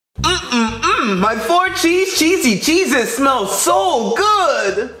My 4 cheesy cheeses smell so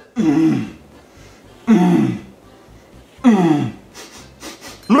good.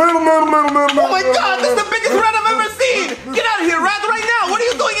 Oh my God, this is the biggest rat I've ever seen. Get out of here, rat, right now. What are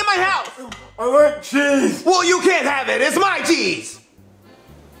you doing in my house? I like cheese. Well, you can't have it. It's my cheese.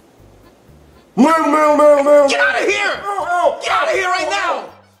 Get Get out of here. Get out of here right now.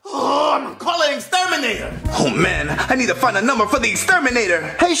 Oh, I'm calling an exterminator. Oh man, I need to find a number for the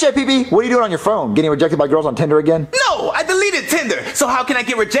exterminator. Hey, Chef Pee-Pee, what are you doing on your phone? Getting rejected by girls on Tinder again? No, I deleted Tinder. So how can I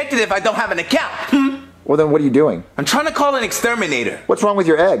get rejected if I don't have an account? Well, then what are you doing? I'm trying to call an exterminator. What's wrong with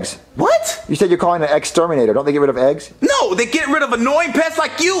your eggs? What? You said you're calling an exterminator. Don't they get rid of eggs? No, they get rid of annoying pests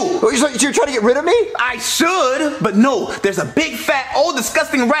like you. So you're trying to get rid of me? I should, but no, there's a big, fat, old,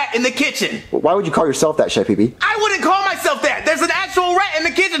 disgusting rat in the kitchen. Well, why would you call yourself that, Chef Pee-Pee? I wouldn't call myself that. There's an actual rat in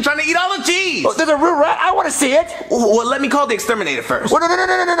the kitchen trying to eat all the cheese. Oh, there's a real rat? I want to see it. Well, let me call the exterminator first. Well,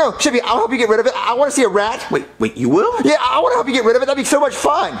 no. Chef Pee-Pee, I'll help you get rid of it. I want to see a rat. Wait, you will? Yeah, I want to help you get rid of it. That'd be so much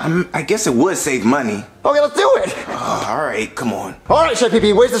fun. I guess it would save money. Okay, let's do it. All right, come on. All right, Chef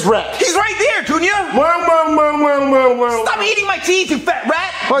Pee-Pee, where's this rat? He's right there, Junior. Stop eating my cheese, you fat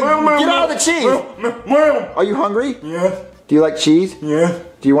rat. Get out of the cheese. Are you hungry? Yes. Do you like cheese? Yes.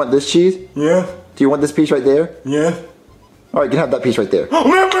 Do you want this cheese? Yes. Do you want this piece right there? Yes. All right, you can have that piece right there. Stop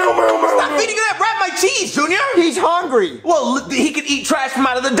feeding that rat my cheese, Junior. He's hungry. Well, he could eat trash from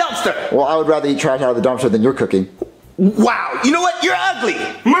out of the dumpster. Well, I would rather eat trash out of the dumpster than your cooking. Wow, you know what? You're ugly.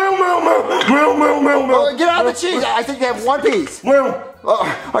 Oh, get out of the cheese. I think they have one piece. All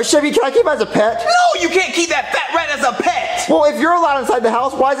right, Chevy, can I keep him as a pet? No, you can't keep that fat rat as a pet. Well, if you're allowed inside the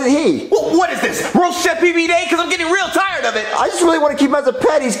house, why isn't he? Well, what is this? Roast Chef PB Day? Because I'm getting real tired of it. I just really want to keep him as a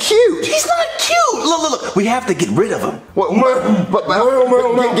pet. He's cute. He's not cute. Look. We have to get rid of him. Get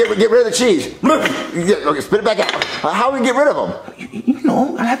rid of the cheese. Okay, spit it back out. How do we get rid of him? You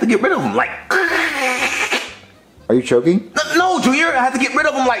know, I have to get rid of him like... Are you choking? No, Junior. I have to get rid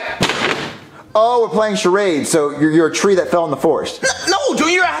of him like... Oh, we're playing charades, so you're a tree that fell in the forest. No,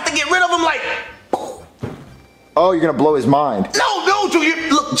 Junior. I have to get rid of him like... Oh, you're going to blow his mind. No, Junior.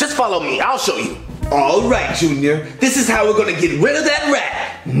 Look, just follow me. I'll show you. All right, Junior. This is how we're going to get rid of that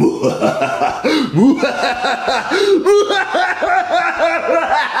rat.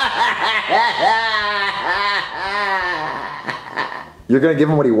 You're going to give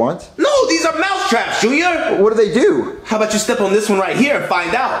him what he wants? No, these are mouse traps, Junior. What do they do? How about you step on this one right here and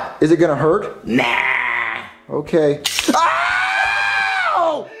find out? Is it going to hurt? Nah. Okay.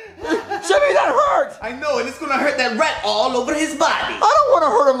 Ow! Jimmy, that hurt! I know, and it's going to hurt that rat all over his body. I don't want to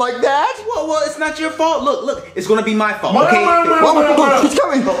hurt him like that. Well, it's not your fault. Look, it's going to be my fault, okay? He's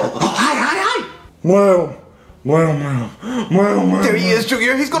coming. Hi. There he is,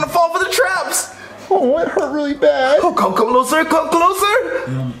 Junior. He's going to fall for the traps. Oh, it hurt really bad. Oh, come closer, come closer.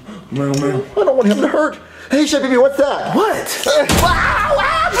 I don't want him to hurt. Hey, Chef Baby, what's that? What?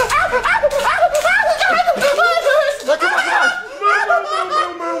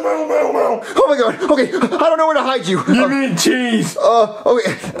 Oh my God. Okay, I don't know where to hide you. You mean cheese?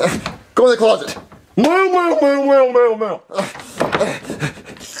 Okay. Go in the closet. Ow!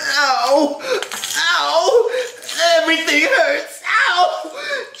 Everything hurts. Ow!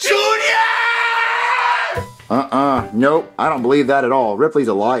 Junior! Nope, I don't believe that at all. Ripley's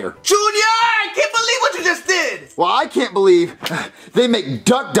a liar. Junior! I can't believe what you just did! Well, I can't believe they make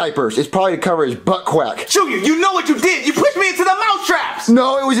duck diapers. It's probably to cover his butt quack. Junior, you know what you did! You pushed me into the mouse traps!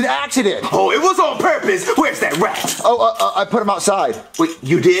 No, it was an accident. Oh, it was on purpose! Where's that rat? I put him outside. Wait,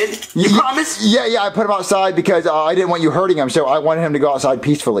 you did? You promised? Yeah, I put him outside because I didn't want you hurting him, so I wanted him to go outside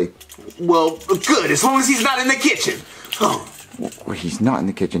peacefully. Well, good, as long as he's not in the kitchen. Oh. Well, he's not in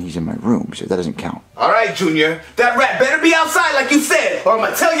the kitchen, he's in my room, so that doesn't count. All right, Junior. That rat better be outside like you said, or I'm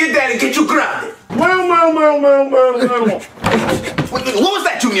gonna tell your dad and get you grounded. What was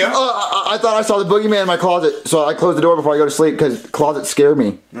that, Junior? I thought I saw the boogeyman in my closet, so I closed the door before I go to sleep because closets scare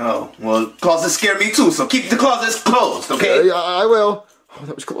me. Oh, well, closets scare me too, so keep the closets closed, okay? Yeah, I will. Oh,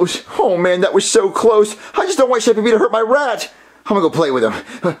 that was close. Oh, man, that was so close. I just don't want Chef Baby to hurt my rat. I'm gonna go play with him.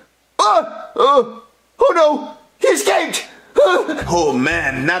 Oh no, he escaped. Oh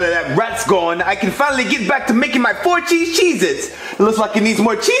man, now that rat's gone, I can finally get back to making my 4 cheese cheeses. It looks like it needs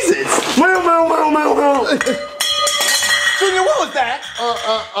more cheeses. Junior, what was that?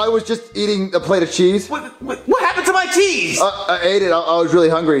 I was just eating a plate of cheese. What happened to my cheese? I ate it. I was really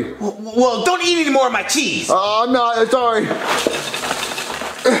hungry. Well, don't eat any more of my cheese. I'm not. Sorry.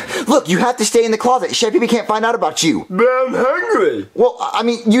 Look, you have to stay in the closet. Chef Baby can't find out about you. But I'm hungry. Well, I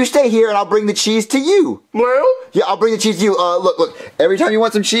mean, you stay here and I'll bring the cheese to you. Well? Yeah, I'll bring the cheese to you. Look. Every time you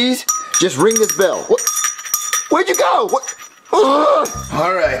want some cheese, just ring this bell. What? Where'd you go? What?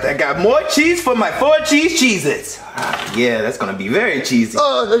 All right, I got more cheese for my 4 cheese Cheez-Its. Yeah, that's gonna be very cheesy.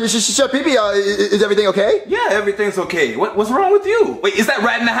 Chef Pee-Pee, is everything okay? Yeah, everything's okay. What's wrong with you? Wait, is that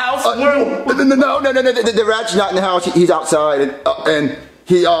rat in the house? No, the rat's not in the house. He's outside, and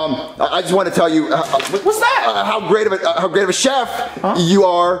he, I just want to tell you, What's that? how great of a chef you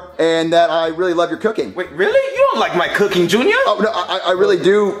are, and that I really love your cooking. Wait, really? You don't like my cooking, Junior? Oh no, I really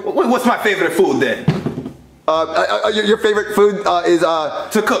do. What's my favorite food then? Your favorite food is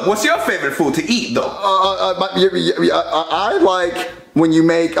To cook. What's your favorite food to eat though? I like when you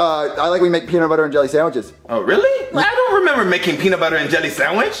make I like when you make peanut butter and jelly sandwiches. Oh, really? I don't remember making peanut butter and jelly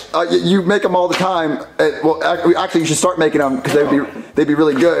sandwich. You make them all the time. Well, actually, you should start making them because they'd be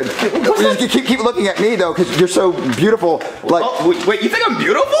really good. Just keep looking at me though, because you're so beautiful. Like, wait, you think I'm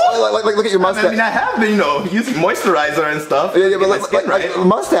beautiful? Like look at your mustache. I mean, I have been, using moisturizer and stuff. Yeah, but like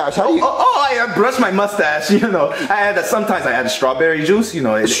mustache. How do you? I brush my mustache. Sometimes I add strawberry juice.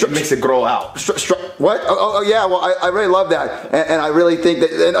 It makes it grow out. What? Oh yeah. Well, I really love that, and I really think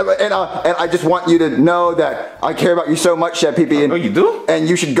that, and I just want you to know that I care about you so much, Chef Pee-Pee. Oh, you do? And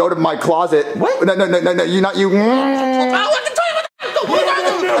you should go to my closet. What? No. You're not you. Why are you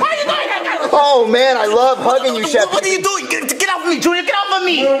doing that? Oh man, I love hugging you, Chef. What are you doing? Get off of me, Junior. Get off of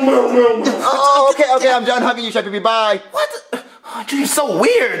me. Oh, okay. I'm done hugging you, Chef Pee-Pee. Bye. What? Oh, Junior's so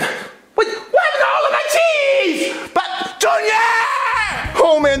weird. What happened to all of my cheese? But Junior!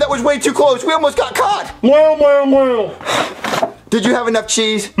 Oh man, that was way too close. We almost got caught. Did you have enough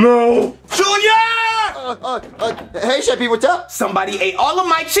cheese? No. Junior! Hey, Chef Pee, what's up? Somebody ate all of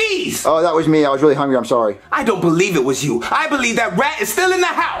my cheese. Oh, that was me. I was really hungry. I'm sorry. I don't believe it was you. I believe that rat is still in the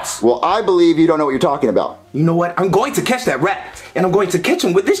house. Well, I believe you don't know what you're talking about. You know what? I'm going to catch that rat, and I'm going to catch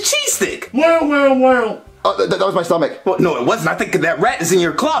him with this cheese stick. Well. That was my stomach. Well, no, it wasn't. I think that rat is in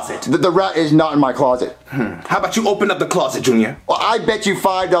your closet. The rat is not in my closet. How about you open up the closet, Junior? Well, I bet you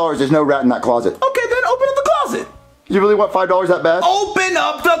 $5 there's no rat in that closet. Okay, then open up the closet. You really want $5 that bad? Open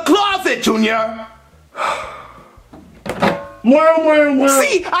up the closet, Junior. Well.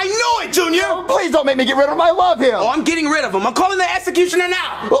 See, I knew it, Junior. Please don't make me get rid of him. I love him. Oh, I'm getting rid of him. I'm calling the executioner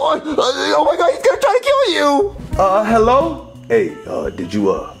now. Oh my God, he's gonna try to kill you. Hello? Hey, did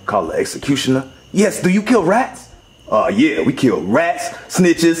you, call the executioner? Yes, do you kill rats? Yeah, we kill rats,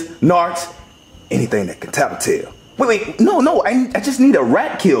 snitches, narcs, anything that can tell a tale. Wait, no, I just need a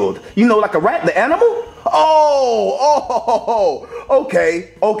rat killed. Like a rat, the animal? Oh,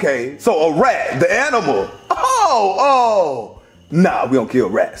 okay. So a rat, the animal. Oh. Nah, we don't kill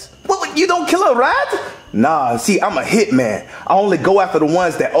rats. What, you don't kill a rat? Nah, see, I'm a hitman. I only go after the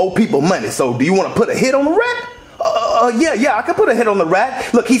ones that owe people money. So do you want to put a hit on the rat? Yeah, I can put a hit on the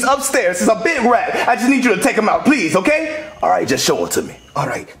rat. Look, he's upstairs. He's a big rat. I just need you to take him out, please, okay? All right, just show it to me. All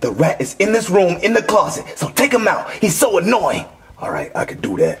right, the rat is in this room, in the closet. So take him out. He's so annoying. All right, I can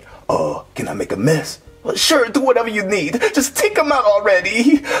do that. Can I make a mess? Well, sure, do whatever you need. Just take him out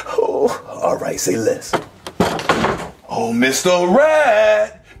already. Oh, all right, say less. Oh, Mr.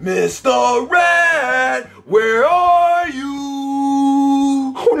 Rat, where are you?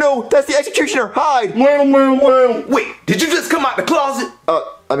 Oh no, that's the executioner. Hide. Well. Wait, did you just come out the closet?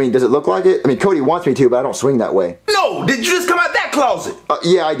 I mean, does it look like it? I mean, Cody wants me to, but I don't swing that way. No, did you just come out that closet?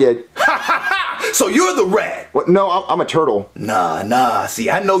 Yeah, I did. So you're the rat. What? No, I'm a turtle. Nah, see,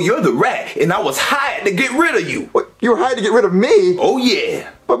 I know you're the rat, and I was hired to get rid of you. What? You were hired to get rid of me? Oh,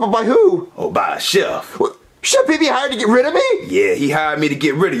 yeah. But by who? Oh, by a chef. What? Chef Pee-Pee hired to get rid of me? Yeah, he hired me to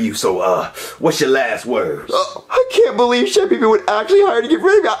get rid of you, so, what's your last words? I can't believe Chef Pee-Pee would actually hire to get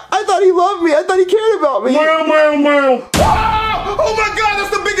rid of me. I thought he loved me. I thought he cared about me. Well. Oh my God, that's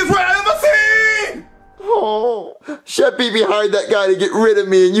the biggest rat I've ever seen! Oh, Chef Pee-Pee hired that guy to get rid of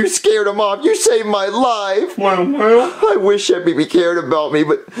me, and you scared him off. You saved my life. Well. I wish Chef Pee-Pee cared about me,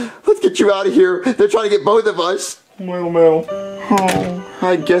 but let's get you out of here. They're trying to get both of us. Well. Oh,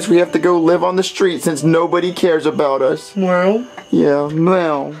 I guess we have to go live on the street since nobody cares about us. Well. Yeah,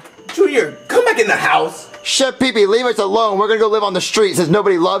 well. Junior, come back in the house. Chef Pee-Pee, leave us alone. We're gonna go live on the street since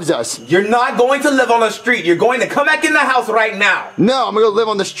nobody loves us. You're not going to live on the street. You're going to come back in the house right now. No, I'm gonna go live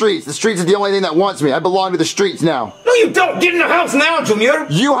on the streets. The streets is the only thing that wants me. I belong to the streets now. No, you don't. Get in the house now, Junior.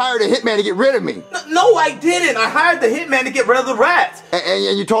 You hired a hitman to get rid of me. No, I didn't. I hired the hitman to get rid of the rats.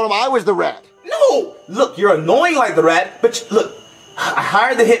 And you told him I was the rat. No. Look, you're annoying like the rat, but look, I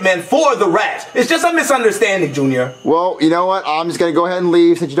hired the hitman for the rat. It's just a misunderstanding, Junior. Well, you know what? I'm just gonna go ahead and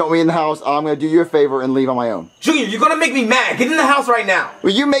leave since you don't want me in the house. I'm gonna do you a favor and leave on my own. Junior, you're gonna make me mad. Get in the house right now.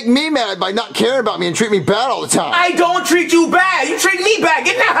 Well, you make me mad by not caring about me and treat me bad all the time. I don't treat you bad. You treat me bad.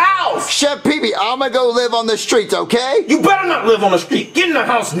 Get in the house. Chef Pee-Pee, I'm gonna go live on the streets, okay? You better not live on the street. Get in the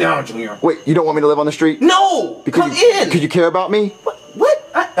house now, Junior. Wait, you don't want me to live on the street? No. Come in. Because you care about me? What?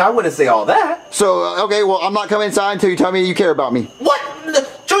 I wouldn't say all that. So, okay, well, I'm not coming inside until you tell me you care about me. What?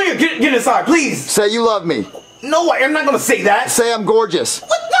 Junior, get inside, please. Say you love me. No, I'm not gonna say that. Say I'm gorgeous.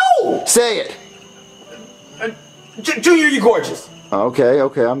 What? No. Say it. Junior, you're gorgeous. Okay,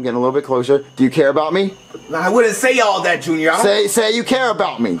 I'm getting a little bit closer. Do you care about me? I wouldn't say all that, Junior. Say you care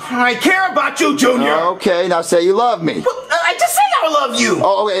about me. I care about you, Junior. Okay, now say you love me. I just say I love you.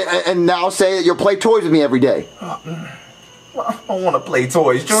 Oh, okay, and now say that you'll play toys with me every day. I don't want to play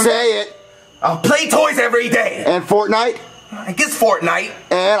toys, Junior. Say it. I'll play toys every day. And Fortnite? I guess Fortnite.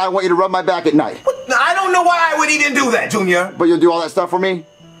 And I want you to rub my back at night. I don't know why I would even do that, Junior. But you'll do all that stuff for me?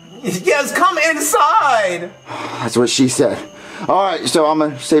 Yes, come inside. That's what she said. Alright, so I'm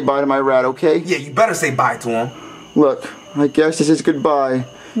gonna say bye to my rat, okay? Yeah, you better say bye to him. Look, I guess this is goodbye.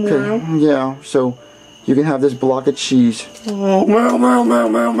 Yeah, so you can have this block of cheese. Oh, meow, meow, meow,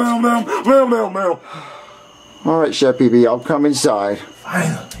 meow, meow, meow, meow, meow, meow. Alright, Chef Pee-Pee, I'll come inside.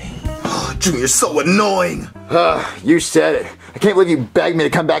 Finally. Junior's so annoying. You said it. I can't believe you begged me to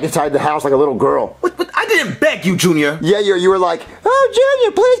come back inside the house like a little girl. What? I didn't beg you, Junior. Yeah, you were like, oh,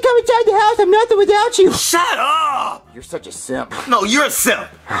 Junior, please come inside the house. I'm nothing without you. Shut up. You're such a simp. No, you're a simp.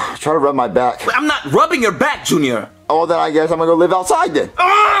 Try to rub my back. I'm not rubbing your back, Junior. Oh, then I guess I'm gonna go live outside then.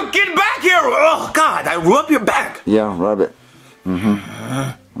 Oh, get back here. Oh, God, I rub your back. Yeah, rub it.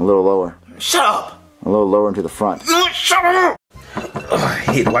 A little lower. Shut up. A little lower into the front. Shut up. I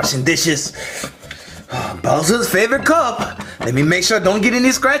hate washing dishes. Bowser's favorite cup. Let me make sure I don't get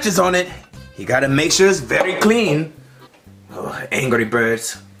any scratches on it. You gotta make sure it's very clean. Oh, Angry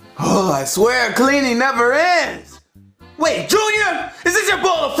Birds. Oh, I swear cleaning never ends. Wait, Junior, is this your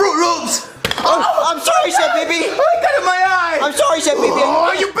bowl of Fruit Loops? Oh, I'm sorry, Chef Pee-Pee. I got it in my eye. I'm sorry, Chef Pee-Pee.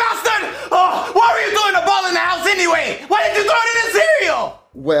 Oh, you bastard! Oh, why were you throwing the ball in the house anyway? Why did you throw it in the cereal?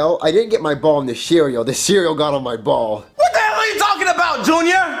 Well, I didn't get my ball in the cereal. The cereal got on my ball. What the hell are you talking about,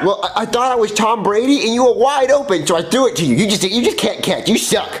 Junior? Well, I thought I was Tom Brady, and you were wide open, so I threw it to you. You just can't catch. You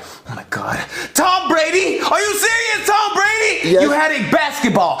suck. Oh my God. Tom Brady? Are you serious, Tom Brady? Yes. You had a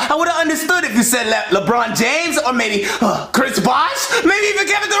basketball. I would have understood if you said LeBron James or maybe Chris Bosh, maybe even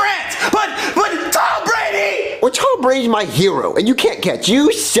Kevin Durant. But Tom Brady! Well, Tom Brady's my hero, and you can't catch.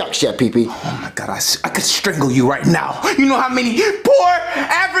 You suck, Chef Pee-Pee. Oh my God, I could strangle you right now. You know how many poor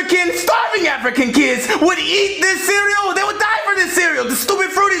starving African kids would eat this cereal? They would die for this cereal. The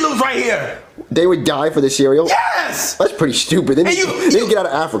stupid Fruity Loops right here. They would die for the cereal? Yes! That's pretty stupid. They didn't get out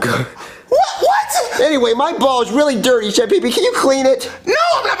of Africa. What? Anyway, my ball is really dirty, Chef Pee-Pee. Can you clean it? No,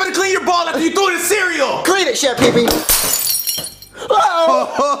 I'm not gonna clean your ball after you threw the cereal. Clean it, Chef Pee-Pee.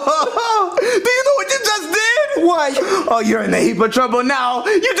 Oh. Do you know what you just did? What? Oh, you're in a heap of trouble now.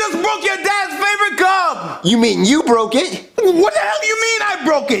 You just broke your dad's favorite cup. You mean you broke it? What the hell do you mean I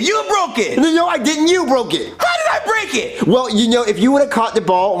broke it? You broke it. No, I didn't. You broke it. How did I break it? Well, you know, if you would have caught the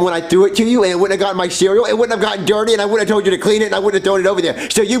ball when I threw it to you and it wouldn't have gotten my cereal, it wouldn't have gotten dirty and I wouldn't have told you to clean it and I wouldn't have thrown it over there.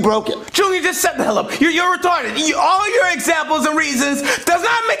 So you broke it. Junior, just shut the hell up. You're retarded. All your examples and reasons does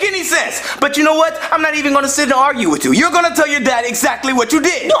not make any sense. But you know what? I'm not even going to sit and argue with you. You're going to tell your dad exactly what you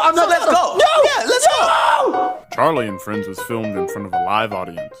did. No, I'm not. So let's go. No. Yeah, let's go. Charlie and Friends was filmed in front of a live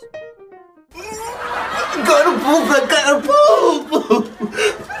audience. Gotta poop.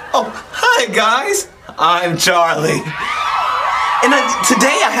 Oh, hi guys. I'm Charlie. And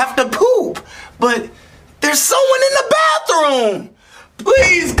today I have to poop. But there's someone in the bathroom.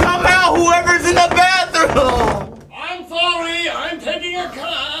 Please come out, whoever's in the bathroom. I'm sorry, I'm taking a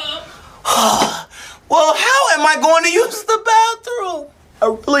cup. Well, how am I going to use the bathroom? I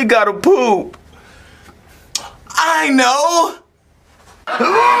really gotta poop. I know. I'm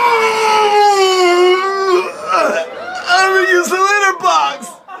gonna use the litter box.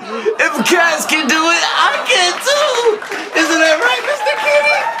 If cats can do it, I can too. Isn't that right, Mr.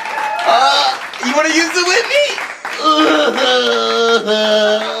 Kitty? You wanna use it with me?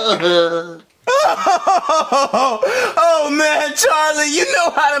 Oh man, Charlie, you know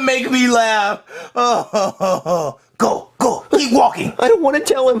how to make me laugh. Go, keep walking. I don't want to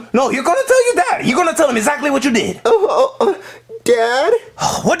tell him. No, you're gonna tell your dad. You're gonna tell him exactly what you did. Dad?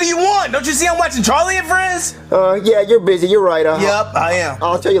 What do you want? Don't you see I'm watching Charlie and Friends? Yeah, you're busy. You're right. Yep, I am.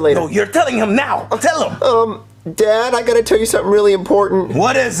 I'll tell you later. No, you're telling him now. Tell him. Dad, I gotta tell you something really important.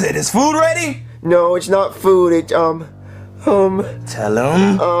 What is it? Is food ready? No, it's not food. It's, Tell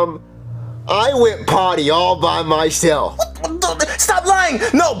him. I went potty all by myself. Stop lying!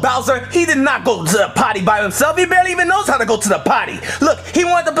 No, Bowser, he did not go to the potty by himself. He barely even knows how to go to the potty. Look, he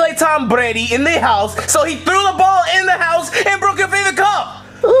wanted to play Tom Brady in the house, so he threw the ball in the house and broke your favorite cup.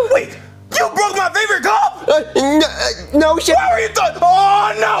 Wait, you broke my favorite cup? No, shit. Why were you throwing?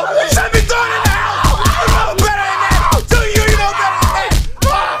 Oh no! You shouldn't be throwing in the house! You know better than that! Do you know better than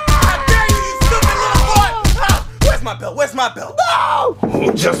that? How dare you, you stupid little boy! Where's my belt? Where's my belt? No!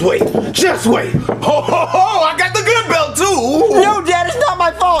 Just wait! Just wait! Ho ho ho! I got the good belt too! No, Dad, it's not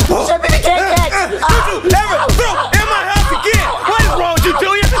my fault. Shut me the cat. Don't you ever throw in my house again! What is wrong with you,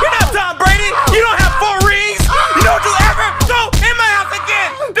 Julia? You're not Tom Brady! You don't have 4 rings! Don't you ever throw in my house again!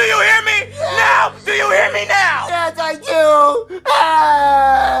 Do you hear me? Now! Do you hear me now? Yes, I do.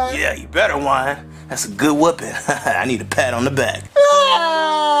 Yeah, you better whine. That's a good whooping. I need a pat on the back.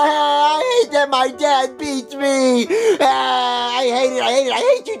 I hate that my dad beats me. I hate it. I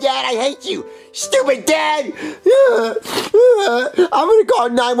hate you, Dad. I hate you. Stupid Dad. I'm going to call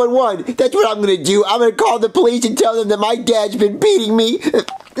 911. That's what I'm going to do. I'm going to call the police and tell them that my dad's been beating me. Please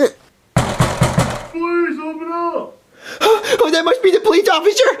open up. Oh, that must be the police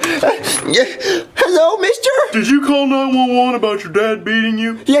officer. Hello, mister? Did you call 911 about your dad beating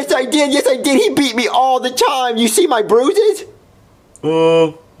you? Yes, I did. Yes, I did. He beat me all the time. You see my bruises?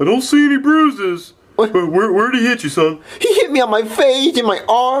 I don't see any bruises. What? But where'd he hit you, son? He hit me on my face and my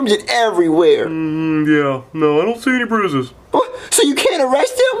arms and everywhere. Yeah. No, I don't see any bruises. What? So you can't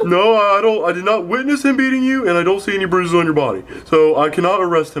arrest him? No, I don't. I did not witness him beating you, and I don't see any bruises on your body. So I cannot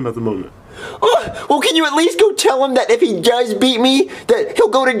arrest him at the moment. Well, can you at least go tell him that if he does beat me, that he'll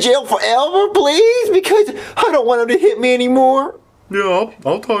go to jail forever, please? Because I don't want him to hit me anymore. Yeah,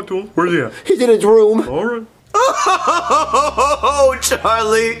 I'll talk to him. Where's he at? He's in his room. All right. Oh,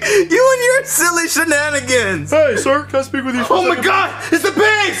 Charlie, you and your silly shenanigans. Hey, sir, can I speak with you for a Oh my second? God, it's the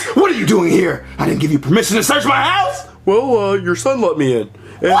pigs! What are you doing here? I didn't give you permission to search my house. Well, your son let me in.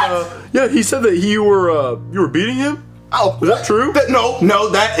 And, What? yeah, he said that you were beating him? Oh, Is that true? No,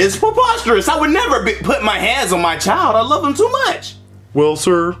 that is preposterous. I would never put my hands on my child. I love him too much. Well,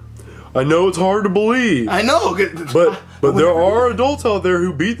 sir, I know it's hard to believe. I know. But there are adults out there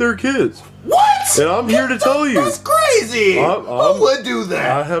who beat their kids. What? And I'm here to tell you. That's crazy. Who would do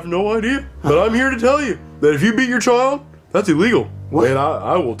that? I have no idea. But I'm here to tell you that if you beat your child, that's illegal. What? And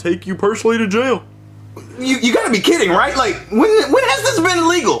I will take you personally to jail. You gotta be kidding, right? Like, when has this been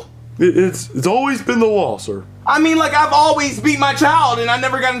legal? It's always been the law, sir. I mean, like, I've always beat my child and I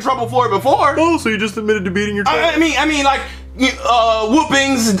never got in trouble for it before. Oh, so you just admitted to beating your child? I mean, like,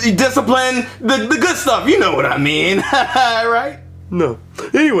 whoopings, discipline, the good stuff. You know what I mean, right? No.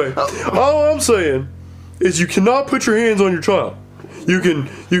 Anyway, all I'm saying is you cannot put your hands on your child. You can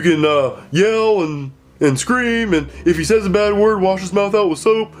yell and scream, and if he says a bad word, wash his mouth out with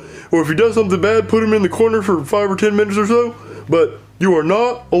soap. Or if he does something bad, put him in the corner for 5 or 10 minutes or so. But you are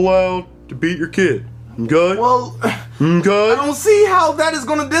not allowed to beat your kid. Okay? Well, okay? I don't see how that is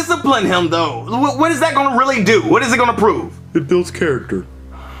going to discipline him, though. What is that going to really do? What is it going to prove? It builds character.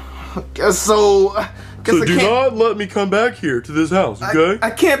 So do not let me come back here to this house, okay? I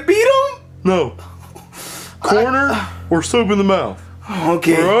can't beat him? No. Corner or soap in the mouth.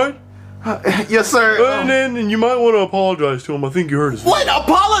 Okay. All right? Yes, sir. And you might want to apologize to him. I think you hurt his What?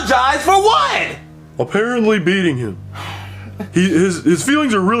 Apologize for what? Apparently beating him. His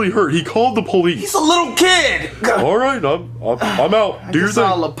feelings are really hurt. He called the police. He's a little kid. All right, I'm out. Do your thing.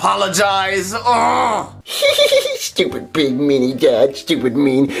 I'll apologize. Stupid big meanie dad. Stupid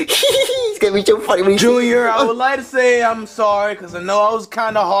mean. He's gonna be so funny when he Junior, I would like to say I'm sorry because I know I was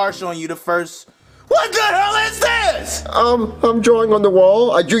kind of harsh on you the first. What the hell is this? I'm drawing on the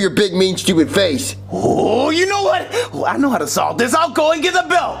wall. I drew your big mean stupid face. Oh, you know what? Oh, I know how to solve this. I'll go and get the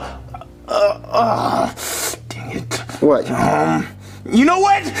belt. Dang it. What? You know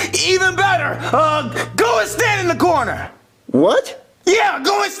what? Even better. Go and stand in the corner. What? Yeah,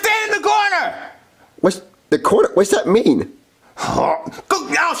 go and stand in the corner. What's the corner? What's that mean? Go,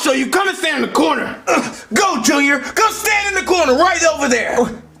 I'll show you. Come and stand in the corner. Go, Junior. Go stand in the corner right over there.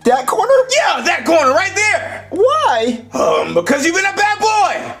 That corner? Yeah, that corner right there. Why? Because you've been a bad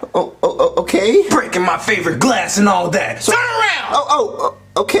boy. Oh, okay. Breaking my favorite glass and all that. Turn around.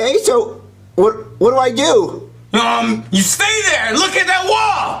 Okay. So, what do I do? You stay there and look at that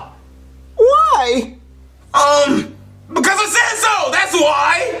wall. Why? Because I said so. That's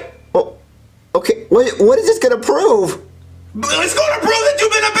why. Oh, okay. What is this gonna prove? It's gonna prove that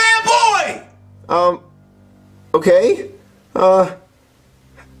you've been a bad boy. Okay.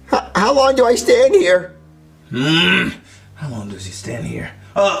 How long do I stand here? How long does he stand here?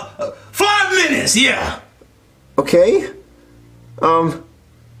 5 minutes. Yeah. Okay.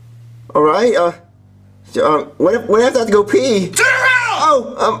 Alright, what if I have to go pee? Turn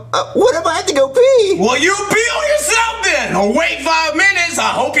around! What if I have to go pee? Well, you pee on yourself then! Or wait 5 minutes, I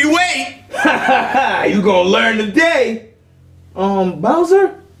hope you wait! You gonna learn today.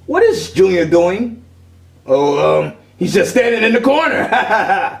 Bowser, what is Junior doing? Oh, he's just standing in the corner.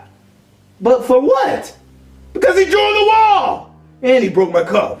 But for what? Because he drew on the wall! And he broke my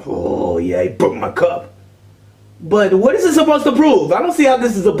cup. Oh, yeah, he broke my cup. But what is it supposed to prove? I don't see how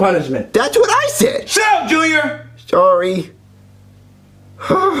this is a punishment. That's what I said! Shut up, Junior! Sorry.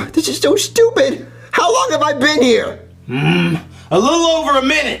 This is so stupid! How long have I been here? A little over a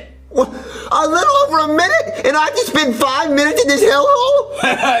minute. What? A little over a minute? And I have to spend 5 minutes in this hellhole?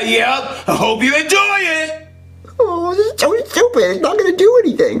 Yep, I hope you enjoy it! Oh, this is so stupid. It's not gonna do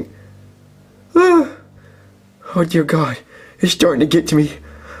anything. Oh, dear God. It's starting to get to me.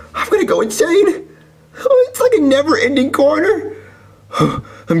 I'm gonna go insane. Oh, it's like a never-ending corner.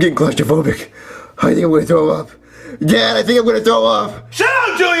 I'm getting claustrophobic. I think I'm gonna throw up. Dad, I think I'm gonna throw up. Shut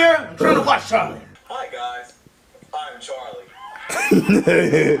up, Junior! I'm trying to watch Charlie. Hi guys, I'm Charlie.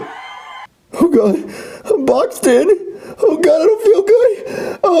 Oh God, I'm boxed in. Oh God, I don't feel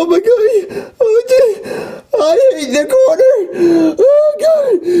good. Oh my God. Oh, I hate the corner. Oh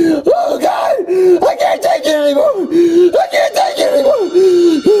God. Oh God. I can't take it anymore. I can't take it anymore.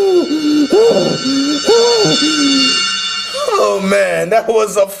 Oh man, that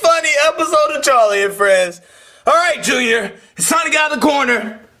was a funny episode of Charlie and Friends. Alright, Junior, it's time to get out of the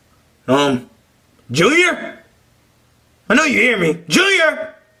corner. Junior? I know you hear me.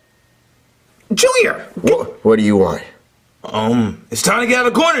 Junior! Junior! What do you want? It's time to get out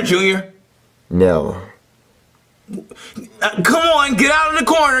of the corner, Junior. No. Come on, get out of the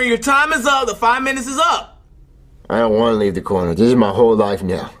corner. Your time is up. The 5 minutes is up. I don't want to leave the corner. This is my whole life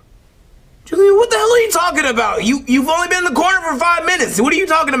now. Junior, what the hell are you talking about? You've only been in the corner for 5 minutes. What are you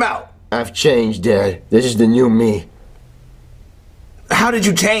talking about? I've changed, Dad. This is the new me. How did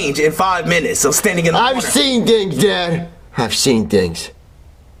you change in 5 minutes of standing in the corner? I've seen things, Dad. I've seen things.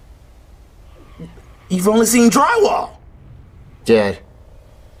 You've only seen drywall. Dad,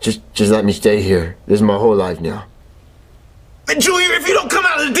 just let me stay here. This is my whole life now. Junior, if you don't come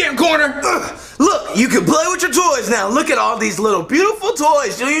out of the damn corner, look, you can play with your toys now. Look at all these little beautiful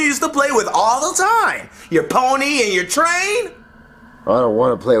toys Junior used to play with all the time. Your pony and your train. I don't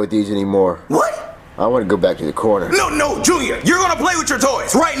want to play with these anymore. What? I want to go back to the corner. No, Junior, you're gonna play with your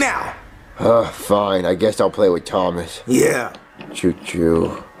toys right now. Fine. I guess I'll play with Thomas. Yeah.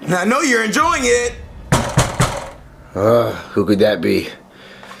 Choo-choo. I know you're enjoying it. Who could that be?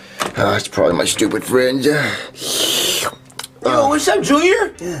 It's probably my stupid friend. Yo, what's up,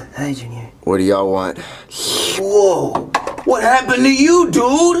 Junior? Yeah, hi, Junior. What do y'all want? Whoa, what happened to you,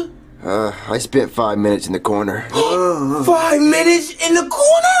 dude? I spent 5 minutes in the corner. 5 minutes in the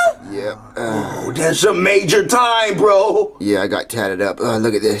corner? Yep. Oh, that's a major time, bro. Yeah, I got tatted up.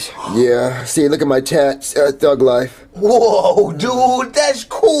 Look at this. Yeah, see, look at my tats. Thug life. Whoa, dude, that's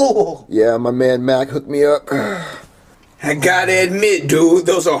cool. Yeah, my man Mac hooked me up. I gotta admit, dude,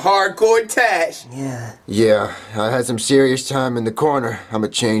 those are hardcore tats. Yeah. Yeah, I had some serious time in the corner. I'm a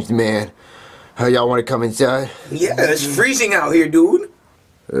changed man. Y'all want to come inside? Yeah, it's freezing out here, dude.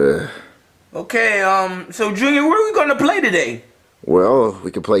 Okay, so Junior, what are we gonna play today? Well, we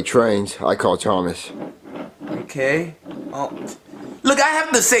can play trains. I call Thomas. Okay. Look, I have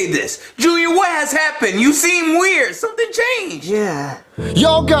to say this. Junior, what has happened? You seem weird. Something changed. Yeah.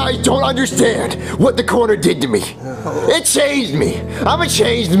 Y'all guys don't understand what the corner did to me. It changed me. I'm a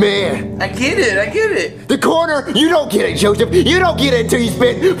changed man. I get it. The corner, you don't get it, Joseph. You don't get it until you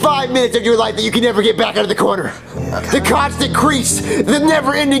spend 5 minutes of your life that you can never get back out of the corner. The constant crease, the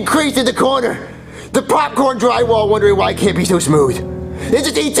never-ending crease in the corner. The popcorn drywall wondering why it can't be so smooth. It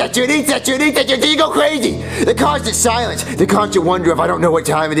just eats at you and eats at you and eats at you until you go crazy. The constant silence, the constant wonder if I don't know what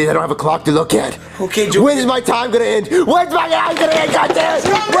time it is, I don't have a clock to look at. Okay, Junior. When is my time gonna end? When's my time gonna end, goddammit?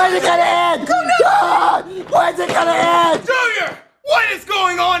 When's it gonna end? God, when's it gonna end? Junior, what is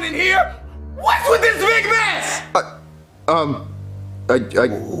going on in here? What's with this big mess?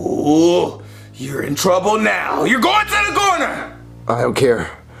 Ooh, you're in trouble now. You're going to the corner. I don't care.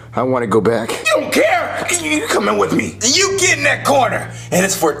 I want to go back. You don't care. You coming with me. You get in that corner, and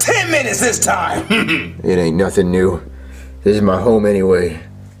it's for 10 minutes this time. It ain't nothing new. This is my home anyway.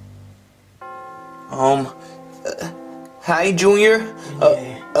 Hi, Junior.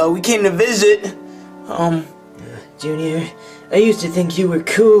 We came to visit. Junior, I used to think you were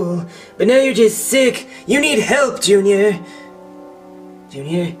cool, but now you're just sick. You need help, Junior.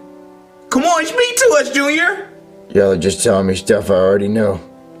 Junior? Come on, speak to us, Junior. Y'all are just telling me stuff I already know.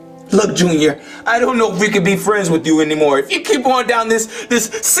 Look, Junior, I don't know if we can be friends with you anymore. If you keep on down this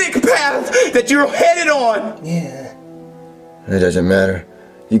sick path that you're headed on. Yeah. It doesn't matter.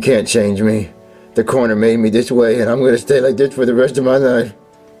 You can't change me. The corner made me this way, and I'm gonna stay like this for the rest of my life.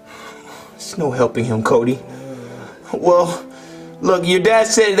 There's no helping him, Cody. Well, look, your dad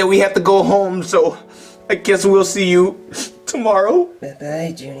said that we have to go home, so I guess we'll see you tomorrow.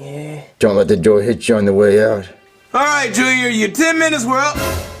 Bye-bye, Junior. Don't let the door hit you on the way out. All right, Junior, your 10 minutes were up.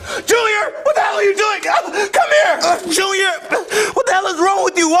 Junior, what the hell are you doing? Come here! Junior, what the hell is wrong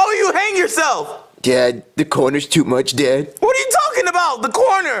with you? Why will you hang yourself? Dad, the corner's too much, Dad. What are you talking about? The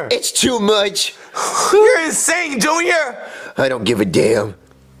corner? It's too much. You're insane, Junior. I don't give a damn.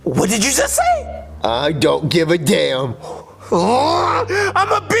 What did you just say? I don't give a damn.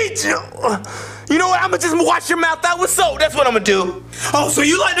 I'ma beat you. You know what? I'ma just wash your mouth out with soap. That's what I'ma do. Oh, so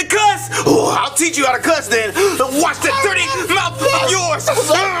you like to cuss? Oh, I'll teach you how to cuss then. Wash that dirty mouth of yours.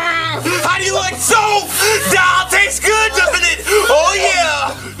 How do you like soap? That tastes good, doesn't it? Oh,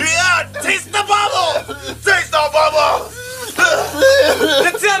 yeah. Yeah, taste the bubble. Taste the bubble.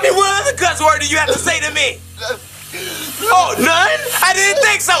 Now tell me what other cuss word do you have to say to me? Oh, none? I didn't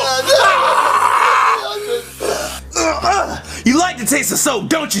think so. You like the taste of soap,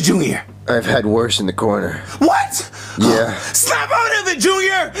 don't you, Junior? I've had worse in the corner. What? Yeah. Snap out of it,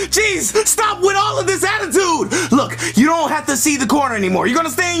 Junior! Jeez, stop with all of this attitude! Look, you don't have to see the corner anymore. You're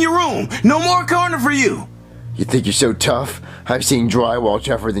gonna stay in your room. No more corner for you. You think you're so tough? I've seen drywall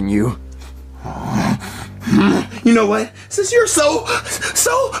tougher than you. You know what? Since you're so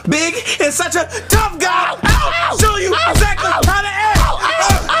big and such a tough guy, I'll show you exactly how to act.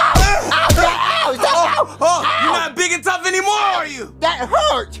 You're not big and tough anymore, are you? That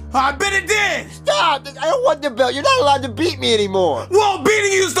hurt! I bet it did. Stop! I don't want the belt. You're not allowed to beat me anymore. Well,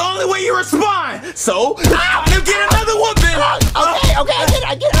 beating you is the only way you respond. So, you get another whooping. Okay,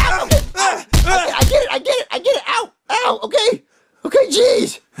 I get it out. Okay, I get it out. Ow, okay. Okay,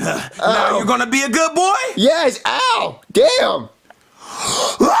 jeez. Now you're gonna be a good boy? Yes, ow! Damn!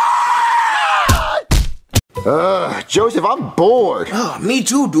 Joseph, I'm bored. Oh, me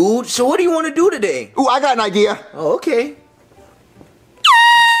too, dude. So what do you want to do today? Ooh, I got an idea. Oh, okay.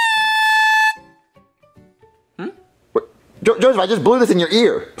 What? Joseph, I just blew this in your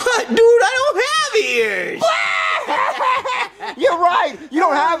ear. What, dude? I don't have ears. You're right. You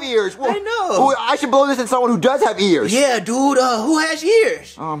don't have ears. Well, I know. Well, I should blow this in someone who does have ears. Yeah, dude. Who has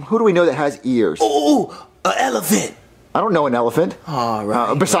ears? Who do we know that has ears? Oh, an elephant. I don't know an elephant. All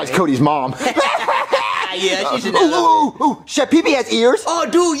right. Besides Cody's mom. Yeah, she's an elephant. Ooh, Chef Pee-Pee has ears. Oh,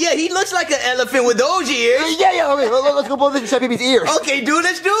 dude, yeah, he looks like an elephant with those ears. Yeah, okay, let's go blow this in Chef Pee-Pee's ears. Okay, dude,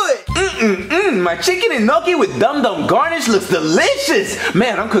 let's do it. My chicken and gnocchi with dum-dum garnish looks delicious.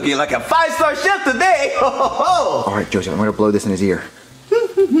 Man, I'm cooking like a 5-star chef today. Ho, ho, ho. All right, Joseph, I'm gonna blow this in his ear.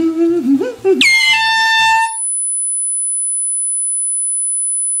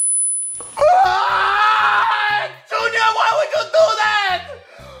 Junior, why would you do that?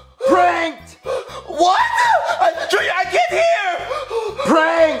 Pranked! What? Junior, I can't hear.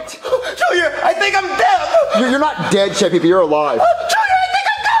 Pranked! Junior, I think I'm deaf. You're not dead, Chef Pee-Pee, you're alive. Junior, I think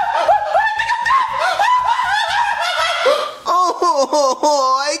I'm deaf.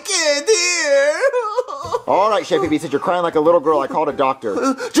 Oh, I can't hear. All right, Chef Pee-Pee, since you're crying like a little girl, I called a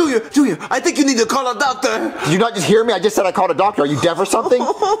doctor. Junior, I think you need to call a doctor. Did you not just hear me? I just said I called a doctor. Are you deaf or something?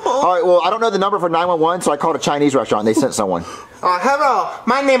 All right, well, I don't know the number for 911, so I called a Chinese restaurant and they sent someone. Hello,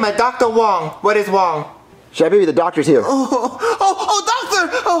 my name is Dr. Wong. What is wrong? Chef Pee-Pee, the doctor's here. Doctor!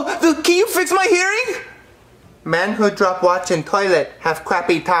 Can you fix my hearing? Men who drop watch in toilet have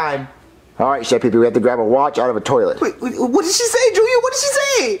crappy time. All right, Chef Pee-Pee, we have to grab a watch out of a toilet. Wait, what did she say, Junior? What did she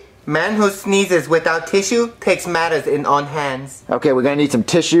say? Man who sneezes without tissue takes matters in own hands. Okay, we're gonna need some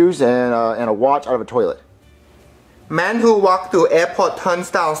tissues and a watch out of a toilet. Man who walk through airport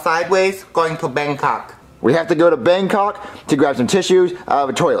turnstile sideways going to Bangkok. We have to go to Bangkok to grab some tissues out of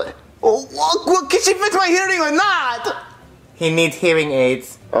a toilet. Oh, well, can she fix my hearing or not? He needs hearing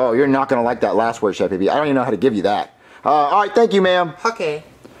aids. Oh, you're not gonna like that last word, Chef Pee-Pee. I don't even know how to give you that. All right, thank you, ma'am. Okay.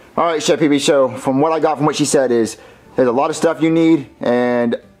 All right, Chef Pee-Pee, so from what I got from what she said is there's a lot of stuff you need,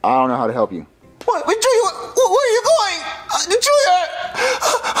 and I don't know how to help you. What? Wait, Junior, where are you going? Junior!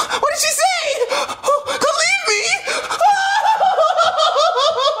 What did she say? To leave me?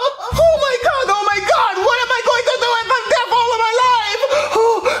 Oh my God! What am I going to do if I'm deaf all of my life?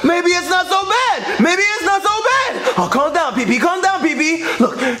 Oh, maybe it's not so bad. Oh, calm down, Pee-Pee.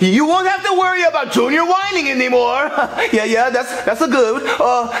 Look, you won't have to worry about Junior whining anymore. Yeah, that's a good.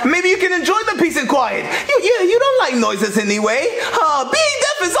 Maybe you can enjoy the peace and quiet. You don't like noises anyway. Being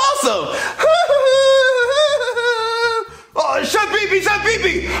deaf is awesome. Oh, Chef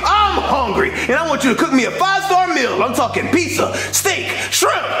Pee-Pee. Oh, want you to cook me a 5-star meal. I'm talking pizza, steak,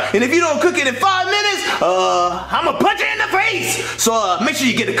 shrimp. And if you don't cook it in 5 minutes, I'm gonna punch you in the face. So make sure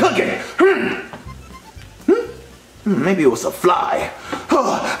you get it cooking. Maybe it was a fly.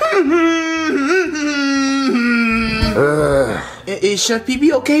 Is Chef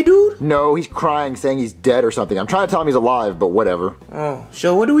Pee okay, dude? No, he's crying, saying he's dead or something. I'm trying to tell him he's alive, but whatever. Oh,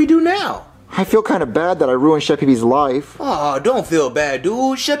 so what do we do now? I feel kind of bad that I ruined Chef Pee-Pee's life. Oh, don't feel bad,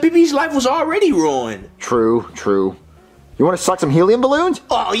 dude. Chef Pee-Pee's life was already ruined. True. You want to suck some helium balloons?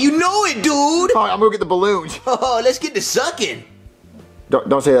 Oh, you know it, dude. Oh, I'm gonna get the balloons. Oh, let's get to sucking.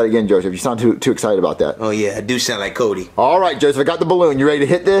 Don't say that again, Joseph. You sound too excited about that. Oh, yeah, I do sound like Cody. All right, Joseph, I got the balloon. You ready to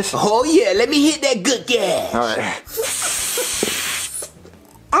hit this? Oh, yeah, let me hit that good gas. All right.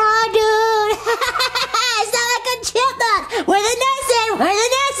 Oh, dude. I sound like a chipmunk. Where the nuts at? Where the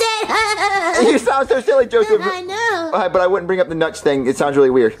nuts at? You sound so silly, Joseph. I know. But I wouldn't bring up the nuts thing. It sounds really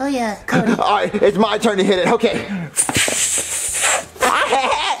weird. Oh, yeah, Cody. All right, it's my turn to hit it. Okay.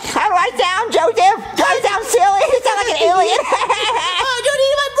 How do I sound, Joseph? Do I sound silly? You sound like an alien. Oh, don't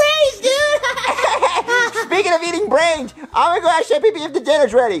eat my brains, dude. Speaking of eating brains, I'm gonna go ask Chef Pee-Pee if the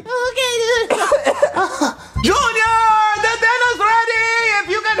dinner's ready. Okay, dude. Junior, the dinner's ready. If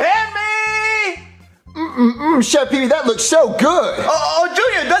you can hear me. Chef Pee-Pee, that looks so good. Oh,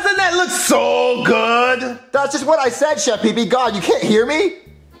 Junior, doesn't that look so good? That's just what I said, Chef Pee-Pee. God, you can't hear me?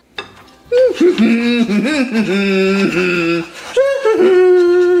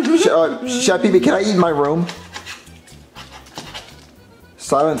 Chef Pee-Pee, can I eat in my room?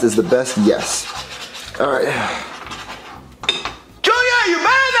 Silence is the best yes. All right. Junior, you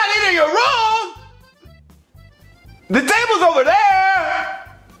better not eat in your room. The table's over there.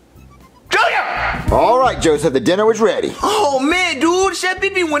 Junior. All right, Joseph, the dinner was ready. Oh, man, dude, Chef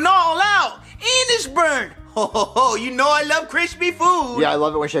Pee-Pee went all out. And it's burned. Oh, you know I love crispy food. Yeah, I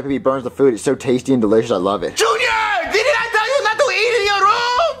love it when Chef Pee-Pee burns the food. It's so tasty and delicious. I love it. Junior, didn't I tell you not to eat in your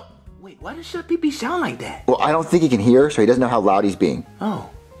room? Wait, why does Chef Pee-Pee sound like that? Well, I don't think he can hear, so he doesn't know how loud he's being. Oh.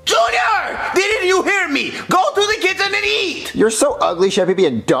 Junior, didn't you hear me? Go to the kitchen and eat. You're so ugly, Chef Pee-Pee,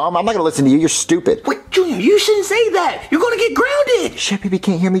 and dumb. I'm not gonna listen to you. You're stupid. Wait, Junior, you shouldn't say that. You're gonna get grounded. Chef Pee-Pee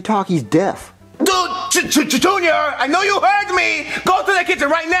can't hear me talk. He's deaf. Dude, Junior, I know you heard me. Go to the kitchen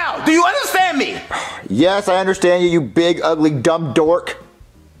right now. Do you understand me? Yes, I understand you, you big, ugly, dumb dork.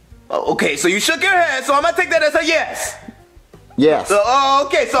 Oh, okay, so you shook your head, so I'm gonna take that as a yes. Yes.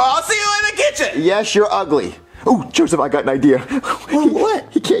 Okay, so I'll see you in the kitchen. Yes, you're ugly. Oh, Joseph, I got an idea. What?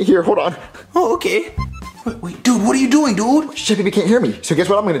 He can't hear. Hold on. Oh, okay. Wait, dude, what are you doing, dude? Chef Pee-Pee can't hear me, so guess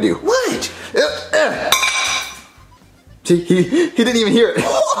what I'm gonna do? What? See, he didn't even hear it.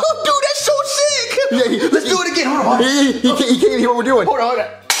 Oh, dude, that's so sick. Yeah, Let's do it again. Hold on. He can't even hear what we're doing. Hold on.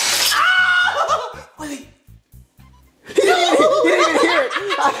 Ah! Wait. He didn't even hear it.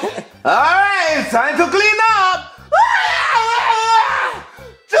 All right, it's time to clean up.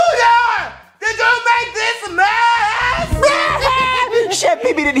 Junior, did you make this mess? Chef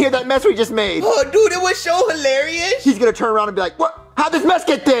Pee-Pee didn't hear that mess we just made. Oh, dude, it was so hilarious. He's gonna turn around and be like, "What? How'd this mess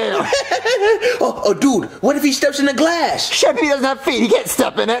get there?" Oh, dude, what if he steps in the glass? Chef Pee-Pee doesn't have feet. He can't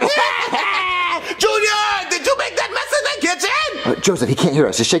step in it. Junior, did you make that mess in the kitchen? Joseph, he can't hear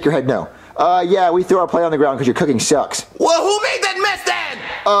us. Just shake your head no. Yeah, we threw our plate on the ground because your cooking sucks. Well, who made that mess then?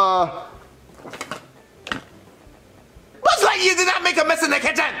 Looks like you did not make a mess in the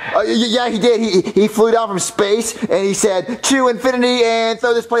kitchen. Yeah, he did. He flew down from space and he said, "To infinity and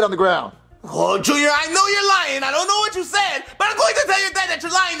throw this plate on the ground." Oh, Junior, I know you're lying. I don't know what you said, but I'm going to tell your dad that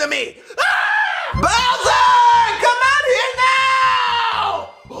you're lying to me. Bowser, come out here now!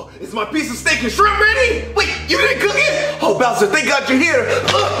 Oh, is my piece of steak and shrimp ready? Wait, you didn't cook it? Oh, Bowser, thank God you're here.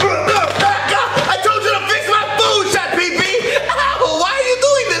 I told you to fix my food, Chef Pee-Pee. Why are you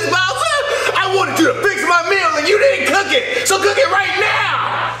doing this, Bowser? I wanted you to fix my meal and you didn't cook it, so cook it right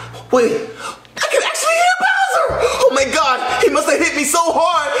now. Wait, I can actually hear Bowser. Oh my God, he must have hit me so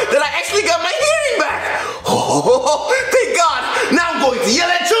hard that I actually got my hearing back. Oh, thank God. Now I'm going to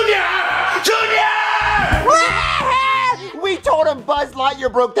yell at Junior. Junior! We told him Buzz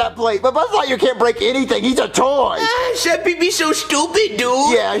Lightyear broke that plate, but Buzz Lightyear can't break anything. He's a toy. Chef Pee-Pee's so stupid,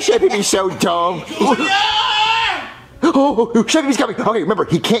 dude. Yeah, Chef Pee-Pee's so dumb. Oh, Chef Pee-Pee's coming. Okay, remember,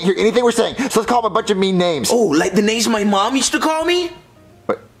 he can't hear anything we're saying, so let's call him a bunch of mean names. Oh, like the names my mom used to call me?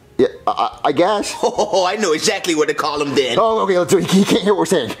 Yeah, I guess. Oh, I know exactly what to call him then. Oh, okay, let's do it. He can't hear what we're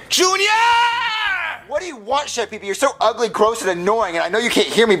saying. Junior! What do you want, Chef Pee-Pee? You're so ugly, gross, and annoying, and I know you can't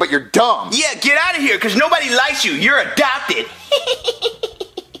hear me, but you're dumb. Yeah, get out of here, because nobody likes you. You're adopted.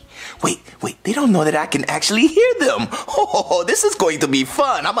 Wait, they don't know that I can actually hear them. Oh, this is going to be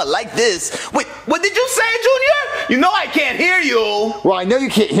fun. I'ma like this. Wait, what did you say, Junior? You know I can't hear you. Well, I know you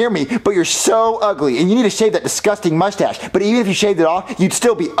can't hear me, but you're so ugly, and you need to shave that disgusting mustache. But even if you shaved it off, you'd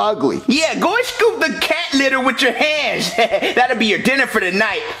still be ugly. Yeah, go and scoop the cat litter with your hands. That'll be your dinner for the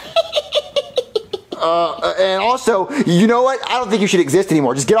night. And also, you know what? I don't think you should exist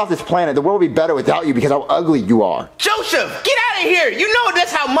anymore. Just get off this planet. The world will be better without you because how ugly you are. Joseph, get out of here. You know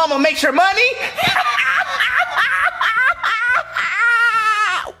that's how Mama makes her money.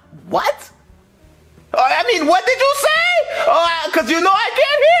 What? I mean, what did you say? Because you know I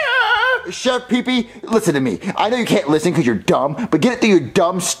can't hear. Chef Pee-Pee, listen to me. I know you can't listen because you're dumb, but get it through your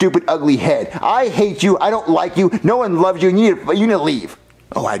dumb, stupid, ugly head. I hate you. I don't like you. No one loves you, and you need to leave.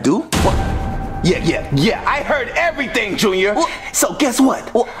 Oh, I do? What? Yeah, I heard everything, Junior. Well, so guess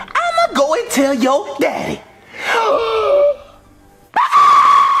what? Well, I'ma go and tell your daddy.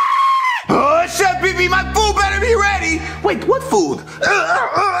 Oh, Chef Pee-Pee, my food better be ready. Wait, what food? Bowser,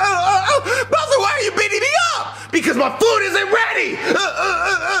 why are you beating me up? Because my food isn't ready.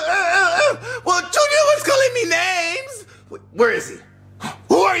 Well, Junior was calling me names. Where is he?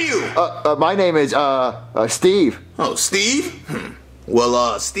 Who are you? My name is, Steve. Oh, Steve?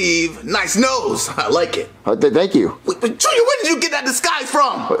 Well, Steve, nice nose. I like it. Thank you. Wait, Junior, where did you get that disguise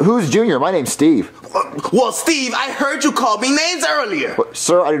from? Who's Junior? My name's Steve. Well, Steve, I heard you call me names earlier.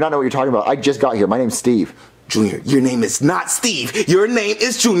 Sir, I do not know what you're talking about. I just got here. My name's Steve. Junior, your name is not Steve. Your name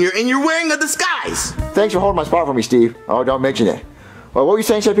is Junior, and you're wearing a disguise. Thanks for holding my spot for me, Steve. Oh, don't mention it. Well, what were you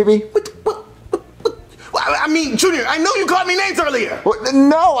saying, Chef Pee-Pee? What? I mean, Junior, I know you called me names earlier. Well,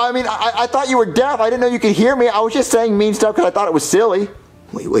 no, I mean, I thought you were deaf. I didn't know you could hear me. I was just saying mean stuff because I thought it was silly.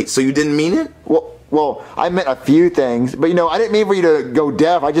 Wait, so you didn't mean it? Well, I meant a few things, but I didn't mean for you to go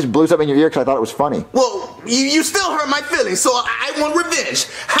deaf. I just blew something in your ear because I thought it was funny. Well, you still hurt my feelings, so I want revenge.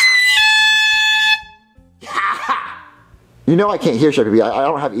 You know I can't hear, Chef Pee-Pee. I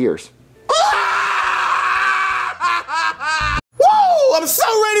don't have ears. Whoa! I'm so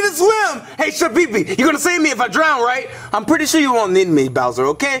ready to swim! Hey, Chef Pee-Pee, you're gonna save me if I drown, right? I'm pretty sure you won't need me, Bowser,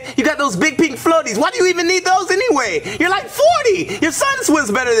 okay? You got those big pink floaties. Why do you even need those anyway? You're like 40! Your son swims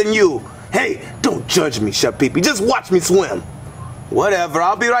better than you. Hey, don't judge me, Chef Pee-Pee. Just watch me swim. Whatever,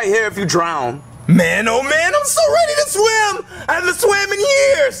 I'll be right here if you drown. Man, oh man, I'm so ready to swim! I haven't swam in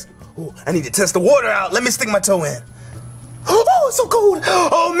years! Ooh, I need to test the water out. Let me stick my toe in. Oh, it's so cold.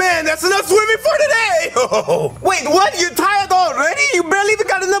 Oh, man, that's enough swimming for today. Oh. Wait, what? You're tired already? You barely even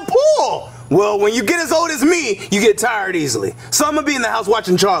got in the pool. Well, when you get as old as me, you get tired easily. So I'm going to be in the house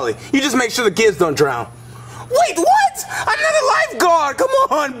watching Charlie. You just make sure the kids don't drown. Wait, what? I'm not a lifeguard. Come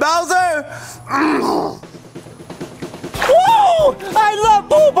on, Bowser. Whoa! I love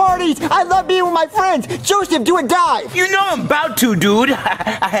pool parties! I love being with my friends! Joseph, do a dive! You know I'm about to, dude.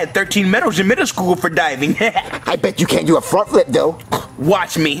 I had 13 medals in middle school for diving. I bet you can't do a front flip, though.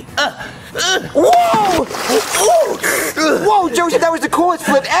 Watch me. Whoa! Whoa, Joseph, that was the coolest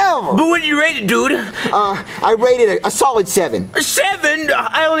flip ever! But what did you rate it, dude? I rated a solid 7. A 7?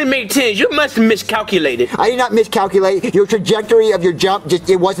 I only made 10s. You must have miscalculated. I did not miscalculate. Your trajectory of your jump,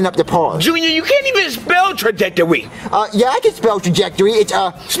 it wasn't up to par. Junior, you can't even spell trajectory. Yeah, I can spell trajectory. It's,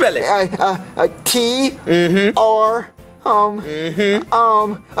 Spell it. T, R,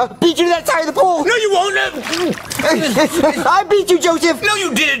 beat you to that side of the pool. No, you won't. I beat you, Joseph. No,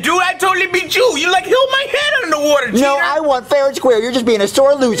 you didn't, dude. I totally beat you. You like held my head under the water, cheater. No, I won fair and square. You're just being a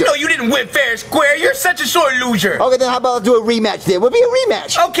sore loser. No, you didn't win fair and square. You're such a sore loser. Okay, then how about let's do a rematch then? We'll be a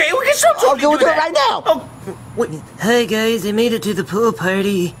rematch. Okay, we can totally we'll do it right now. Oh, wait. Hi guys, I made it to the pool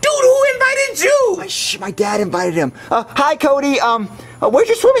party. Dude, who invited you? My dad invited him. Hi, Cody. Where's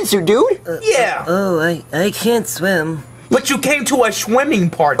your swimming suit, dude? Yeah. Oh, I can't swim. But you came to a swimming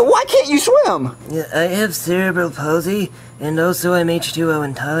party. Why can't you swim? Yeah, I have cerebral palsy, and also I'm H2O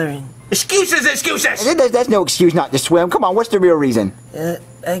intolerant. Excuses. That's no excuse not to swim. Come on, what's the real reason?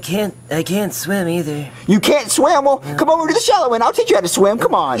 I can't swim either. You can't swim? Well, come over to the shallow end. I'll teach you how to swim.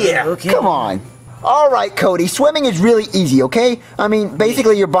 Come on. Yeah. Okay. Come on. All right, Cody. Swimming is really easy, okay? I mean,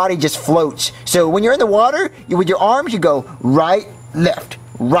 basically your body just floats. So when you're in the water, with your arms, you go right, left,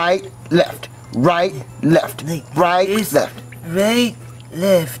 right, left, right, left, right, left. Right,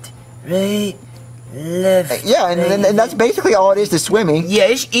 left, right, left. Yeah, and that's basically all it is to swimming. Yeah,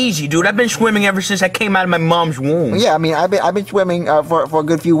 it's easy, dude. I've been swimming ever since I came out of my mom's womb. Yeah, I mean, I've been swimming for a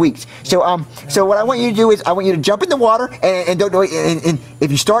good few weeks. So what I want you to do is I want you to jump in the water and don't do it. And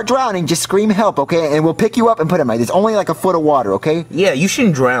if you start drowning, just scream help, okay? And we'll pick you up and put in. There's only like a foot of water, okay? Yeah, you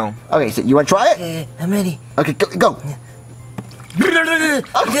shouldn't drown. Okay, so you want to try it? Okay, I'm ready. Okay, go.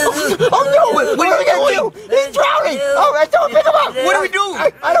 Oh no! What are we gonna do? He's drowning! Oh, don't pick him up! What do we do?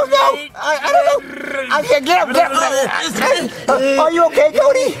 I don't know! I don't know! I can't get him! Are you okay,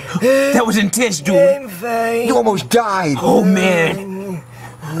 Cody? That was intense, dude. I'm fine. You almost died. Oh man,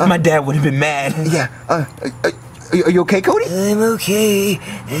 my dad would have been mad. Yeah. Are you okay, Cody? I'm okay.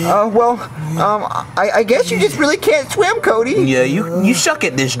 I guess you just really can't swim, Cody. Yeah, you suck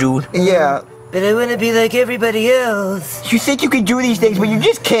at this, dude. Yeah. But I want to be like everybody else. You think you can do these things, but you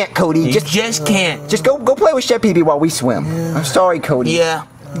just can't, Cody. You just can't. Just go play with Chef Pee-Pee while we swim. I'm sorry, Cody. Yeah.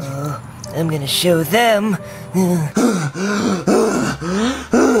 I'm gonna show them.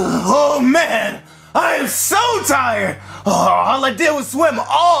 Oh man, I am so tired. Oh, all I did was swim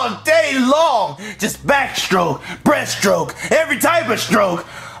all day long. Just backstroke, breaststroke, every type of stroke.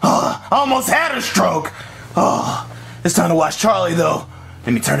 Oh, I almost had a stroke. Oh, it's time to watch Charlie though.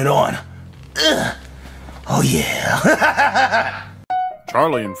 Let me turn it on. Oh yeah.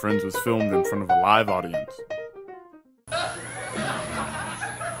 Charlie and Friends was filmed in front of a live audience.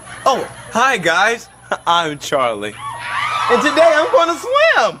 Oh, hi guys. I'm Charlie. And today I'm gonna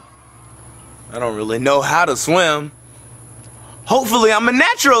swim. I don't really know how to swim. Hopefully I'm a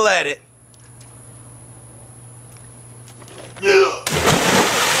natural at it.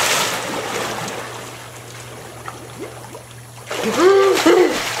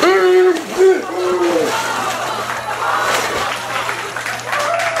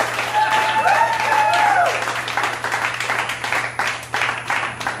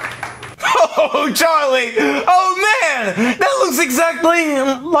 Oh, Charlie! Oh man, that looks exactly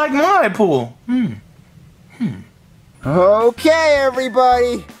like my pool. Okay,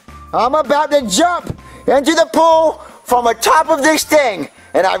 everybody. I'm about to jump into the pool from the top of this thing.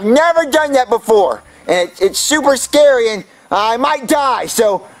 And I've never done that before. And it's super scary and I might die.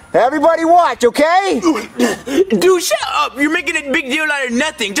 So everybody watch, okay? Dude, shut up. You're making a big deal out of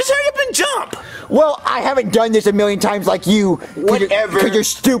nothing. Just hurry up and jump. Well, I haven't done this a million times like you. Whatever. Because you're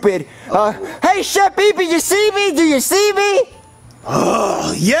stupid. Hey, Chef Pee-Pee, you see me? Do you see me?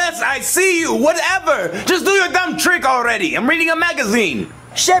 Oh, yes, I see you. Whatever. Just do your dumb trick already. I'm reading a magazine.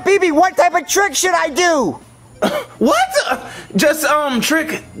 Chef Pee-Pee, what type of trick should I do? What? Just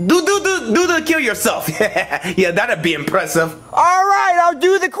trick. Do the kill yourself. Yeah, that'd be impressive. All right, I'll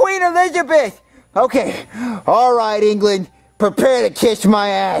do the Queen Elizabeth. Okay. All right, England. Prepare to kiss my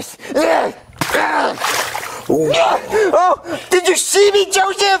ass. Oh, did you see me,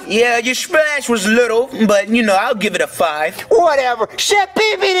 Joseph? Yeah, your splash was little, but you know, I'll give it a 5. Whatever. Chef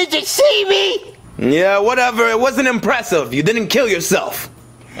Pee-Pee, did you see me? Yeah, whatever. It wasn't impressive. You didn't kill yourself.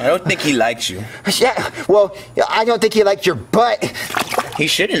 I don't think he likes you. Yeah, well, I don't think he liked your butt. He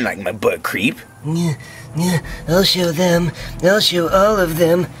shouldn't like my butt, creep. I'll show them. I'll show all of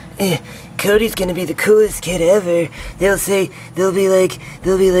them. Cody's gonna be the coolest kid ever. They'll be like,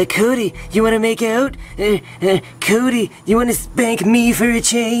 Cody, you wanna make out? Cody, you wanna spank me for a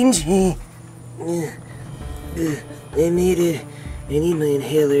change? I made it. I need my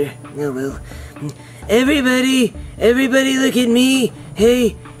inhaler. Oh well. Everybody look at me.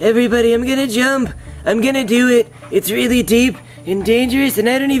 Hey, everybody, I'm gonna jump. I'm gonna do it. It's really deep and dangerous, and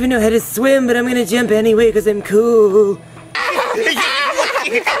I don't even know how to swim, but I'm gonna jump anyway because I'm cool.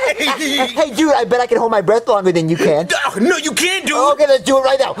 Hey, dude, I bet I can hold my breath longer than you can. No, you can't, dude. Okay, let's do it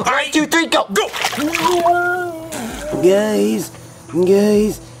right now. 1, 2, 3, go. Go. Guys.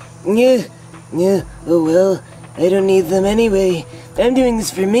 Yeah. Oh well, I don't need them anyway. I'm doing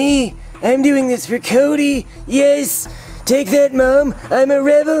this for me. I'm doing this for Cody. Yes. Take that, Mom. I'm a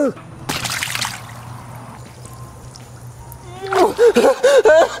rebel.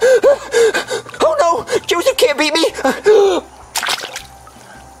 Oh no, Joseph can't beat me.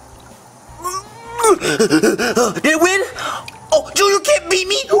 Did it win? Oh, Joe, you can't beat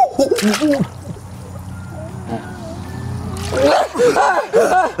me.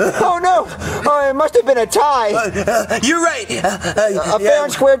 Oh no! Oh, it must have been a tie. You're right. A fair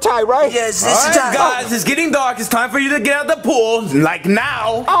and square tie, right? Yes, All it's right, time. guys, it's getting dark. It's time for you to get out of the pool. Like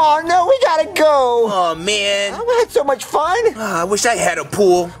now. Oh no, we gotta go. Oh man, We had so much fun. I wish I had a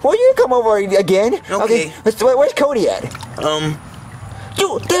pool. Well, you can come over again. Okay. Where's Cody at?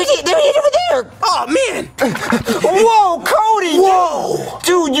 Dude, there he is over there. Oh man. Whoa, Cody. Whoa.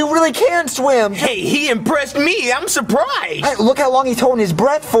 Dude, you really can swim. Hey, he impressed me. I'm surprised. Hey, look how long he's holding his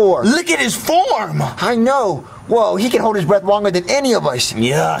breath for. Look at his form. I know. Whoa, he can hold his breath longer than any of us.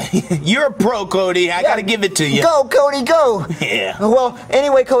 Yeah, you're a pro, Cody. I gotta give it to you. Go, Cody, go. Yeah. Well,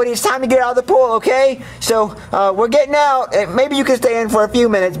 anyway, Cody, it's time to get out of the pool, okay? So, we're getting out. Maybe you can stay in for a few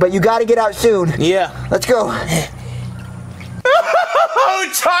minutes, but you gotta get out soon. Yeah. Let's go. Oh,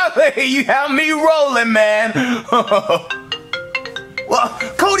 Charlie, you have me rolling, man.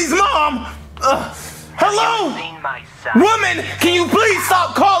 Cody's mom. Hello? Woman, can you please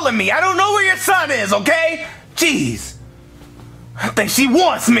stop calling me? I don't know where your son is, okay? Jeez. I think she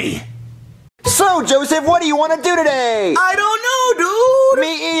wants me. So, Joseph, what do you want to do today? I don't know, dude.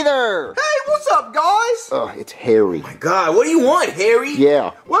 Me either. Hey, what's up, guys? Oh, it's Harry. My God, what do you want, Harry?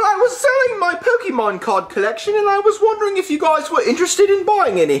 Yeah. Well, I was selling my Pokemon card collection, and I was wondering if you guys were interested in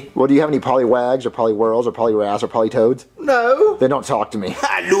buying any. Well, do you have any Poliwags or Poliwhirls or Poliwraths or Polytoads? No. Then don't talk to me.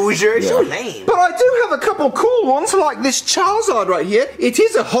 Loser, it's so lame. But I do have a couple cool ones, like this Charizard right here. It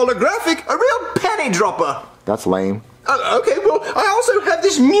is a holographic, a real penny dropper. That's lame. Okay, well, I also have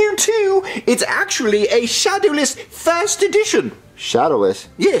this Mewtwo. It's actually a Shadowless first edition. Shadowless?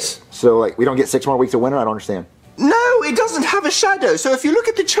 Yes. So, like, we don't get 6 more weeks of winter? I don't understand. No, it doesn't have a shadow. So if you look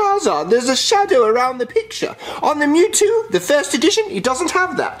at the Charizard, there's a shadow around the picture. On the Mewtwo, the first edition, it doesn't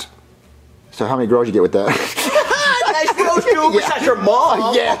have that. So how many girls you get with that? Nice roast, dude. Besides your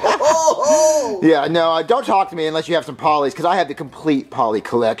mom. Yeah. Yeah, no, don't talk to me unless you have some polys, because I have the complete poly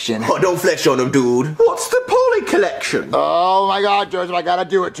collection. Oh, don't flex on him, dude. What's the poly collection? Oh my God, Joseph, I gotta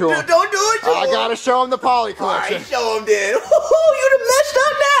do it to him. Don't do it to him. I gotta show him the poly collection. Alright, show him then. You done messed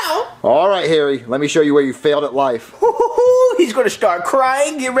up now. All right, Harry, let me show you where you failed at life. He's gonna start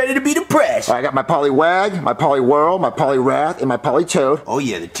crying, get ready to be depressed. I got my Poliwag, my Poliwhirl, my Poliwrath, and my Polytoad. Oh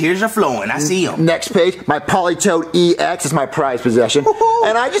yeah, the tears are flowing. I see them. Next page, my Polytoad EX is my prized possession.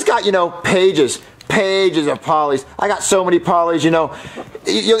 And I just got, pages of polys. I got so many polys,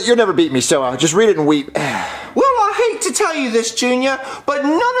 you'll never beat me, so just read it and weep. Well, I hate to tell you this, Junior, but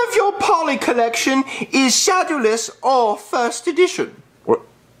none of your poly collection is Shadowless or first edition.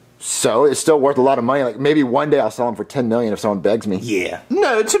 So it's still worth a lot of money. Like maybe one day I'll sell them for $10 million if someone begs me. Yeah.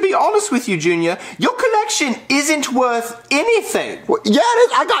 No, to be honest with you, Junior, your collection isn't worth anything. Well, yeah,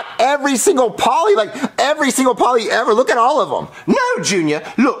 it is. I got every single poly, ever. Look at all of them. No, Junior.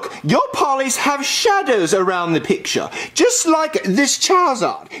 Look, your polys have shadows around the picture, just like this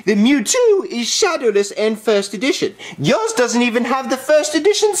Charizard. The Mewtwo is Shadowless and first edition. Yours doesn't even have the first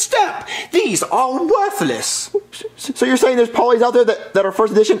edition stamp. These are worthless. So you're saying there's polys out there that are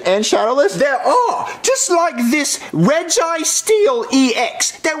first edition and Shadowless? There are, just like this Regi Steel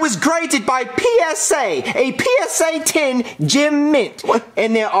EX that was graded by PSA, a PSA 10 Gem Mint. What?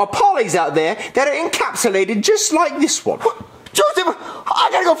 And there are polys out there that are encapsulated just like this one. What? Joseph, I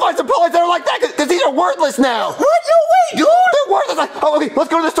gotta go find some polys that are like that because these are worthless now. What? No way, dude. They're worthless. Oh, okay, let's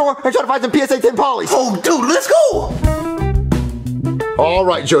go to the store and try to find some PSA 10 polys. Oh, dude, let's go. All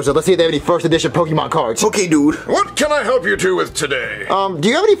right, Joseph, let's see if they have any first edition Pokemon cards. Okay, dude. What can I help you two with today? Do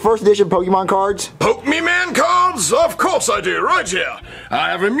you have any first edition Pokemon cards? Poke Me Man cards? Of course I do, right here. I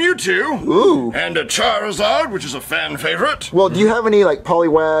have a Mewtwo. Ooh. And a Charizard, which is a fan favorite. Well, do you have any like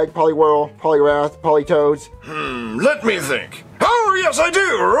Poliwag, Poliwhirl, Poliwrath, Polytoads? Let me think. Oh, yes, I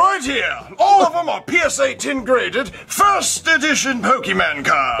do, right here. All of them are PSA 10 graded, first edition Pokemon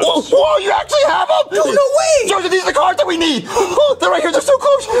cards. Whoa, you actually have them? Dude, no way. Joseph, these are the cards that we need. Oh, they're right here. They're so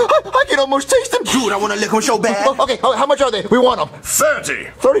close. I can almost taste them. Dude, I want to lick them so bad. Okay, how much are they? We want them.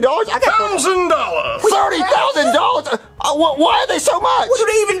 $30,000. I got $30,000. Why are they so much? What do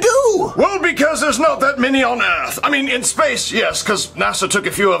they even do? Well, because there's not that many on Earth. I mean, in space, yes, because NASA took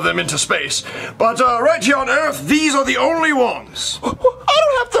a few of them into space. But right here on Earth, these are the only ones. I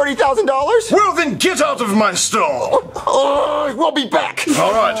don't have $30,000. Well, then get out of my store. We'll be back.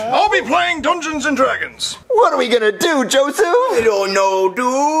 All right, I'll be playing Dungeons and Dragons. What are we gonna do, Joseph? I don't know,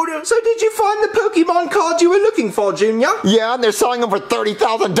 dude. So did you find the Pokemon card you were looking for, Junior? Yeah, and they're selling them for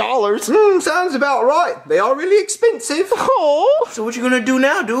 $30,000. Sounds about right. They are really expensive. Oh. So what you gonna do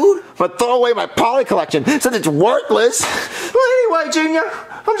now, dude? But throw away my poly collection since it's worthless. Well, anyway, Junior,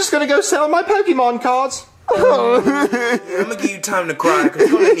 I'm just gonna go sell my Pokemon cards. I'm gonna give you time to cry, because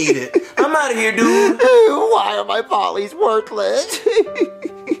you're gonna need it. I'm out of here, dude. Why are my polys worthless?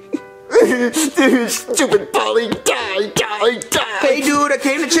 Stupid poly, die. Hey, dude, I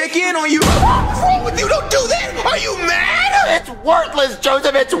came to check in on you. What's wrong with you? Don't do that. Are you mad? It's worthless,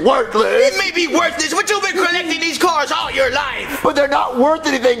 Joseph. It's worthless. It may be worthless, but you've been collecting these cards all your life. But they're not worth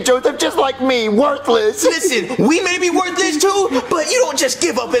anything, Joseph. Just like me, worthless. Listen, we may be worthless too, but you don't just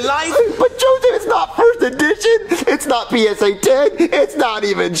give up in life. But Joseph, it's not first edition. It's not PSA 10. It's not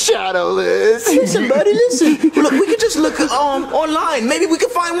even Shadowless. Listen, buddy, listen. Look, we could just look online. Maybe we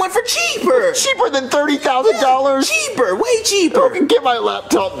could find one for cheaper. Cheaper than $30,000. Cheaper, way cheaper. Get my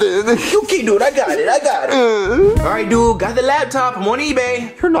laptop then. Okay, dude, I got it. All right, dude, got the laptop. top. I'm on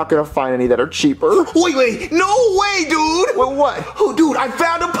eBay. You're not gonna find any that are cheaper. Wait. No way, dude. What? Oh, dude, I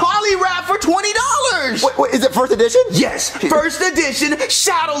found a poly wrap for $20. What, is it first edition? Yes, first edition,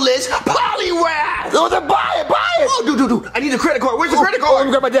 shadowless poly wrap. Oh, then buy it. Oh, dude, I need a credit card. Where's the credit card? Let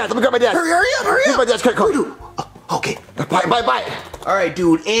me grab my dad's. Hurry up. Here's my dad's credit card. Dude. Okay. Buy it. All right,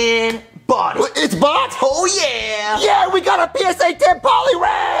 dude, and bought it. It's bought? Oh, yeah. Yeah, we got a PSA 10 poly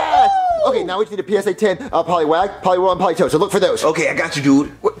wrap. Okay, now we just need a PSA 10 poly wag, poly roll, and poly toe. So look for those. Okay, I got you,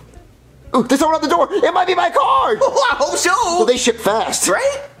 dude. Ooh, there's someone at the door. It might be my card. Oh, I hope so. Well, they ship fast.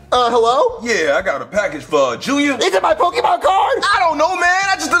 Right? Hello? Yeah, I got a package for Junior. Is it my Pokemon card? I don't know, man.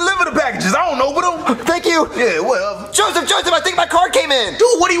 I just deliver the packages. I don't open them. Thank you. Yeah, well. Joseph, I think my card came in.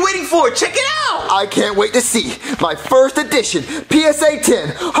 Dude, what are you waiting for? Check it out. I can't wait to see my first edition PSA 10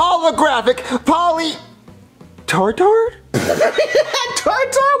 holographic poly... Tartar?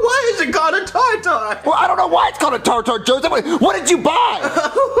 Tartar? Why is it called a tartar? Well, I don't know why it's called a tartar, Joseph. What did you buy?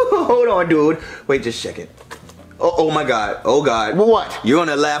 Hold on, dude. Wait just a second. Oh my God. Oh God. What? You're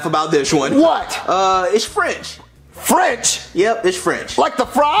gonna laugh about this one. What? It's French. French? Yep, it's French. Like the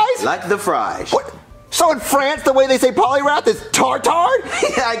fries? Like the fries. What? So in France, the way they say polyrath is tartare?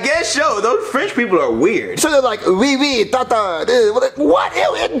 Yeah, I guess so. Those French people are weird. So they're like, oui, tartare. What?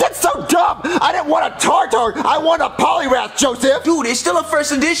 Ew, that's so dumb. I didn't want a tartare. I want a polyrath, Joseph. Dude, it's still a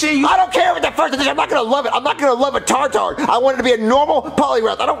first edition. I don't care if it's a first edition. I'm not going to love it. I'm not going to love a tartare. I want it to be a normal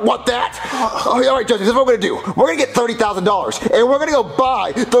polyrath. I don't want that. All right, Joseph, this is what we're going to do. We're going to get $30,000, and we're going to go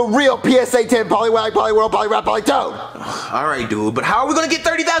buy the real PSA 10 polywag, polywhirl, polywrap, polytoad. All right, dude, but how are we going to get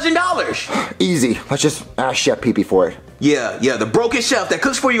 $30,000? Easy. Let's just ask Chef Pee-Pee for it. Yeah, the broken chef that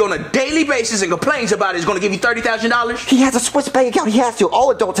cooks for you on a daily basis and complains about it is going to give you $30,000? He has a Swiss bank account. He has to. All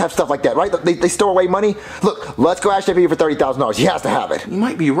adults have stuff like that, right? They store away money. Look, let's go ask Chef Pee-Pee for $30,000. He has to have it. You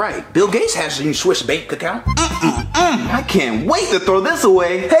might be right. Bill Gates has a Swiss bank account. I can't wait to throw this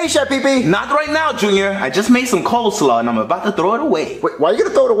away. Hey, Chef Pee-Pee. Not right now, Junior. I just made some coleslaw and I'm about to throw it away. Wait, why are you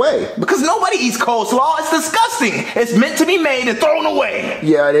going to throw it away? Because nobody eats coleslaw. It's disgusting. It's meant to be made and thrown away.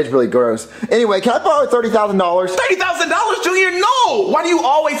 Yeah, it is really gross. Anyway, can I borrow $30,000? $30,000, Junior? No! Why do you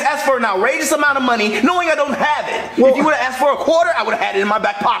always ask for an outrageous amount of money knowing I don't have it? Well, if you would have asked for a quarter, I would have had it in my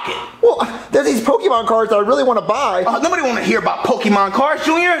back pocket. Well, there's these Pokemon cards that I really want to buy. Nobody want to hear about Pokemon cards,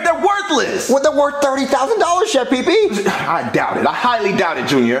 Junior. They're worthless. Well, they're worth $30,000, Chef Pee-Pee. I doubt it. I highly doubt it,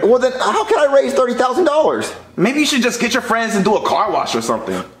 Junior. Well, then how can I raise $30,000? Maybe you should just get your friends and do a car wash or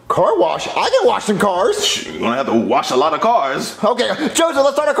something. Car wash? I can wash some cars. You're gonna have to wash a lot of cars. Okay, Joseph,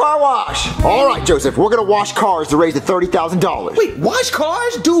 let's start a car wash. All right, Joseph, we're gonna wash cars to raise the $30,000. Wait, wash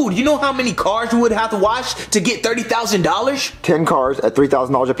cars? Dude, you know how many cars we would have to wash to get $30,000? 10 cars at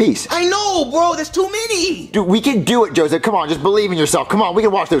 $3,000 a piece. I know, bro, that's too many. Dude, we can do it, Joseph. Come on, just believe in yourself. Come on, we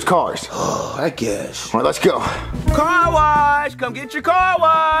can wash those cars. Oh, I guess. All right, let's go. Car wash, come get your car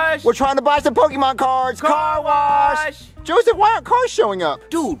wash. We're trying to buy some Pokemon cards. Car wash. Joseph, why aren't cars showing up?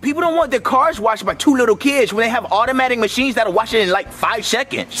 Dude, people don't want their cars washed by two little kids when they have automatic machines that'll wash it in like 5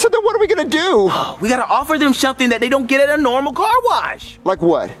 seconds. So then what are we gonna do? We gotta offer them something that they don't get at a normal car wash. Like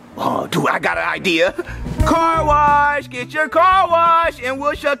what? Oh, dude, I got an idea. Car wash, get your car wash, and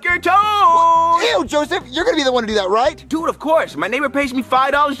we'll shuck your toes. Ew, Joseph, you're gonna be the one to do that, right? Dude, of course. My neighbor pays me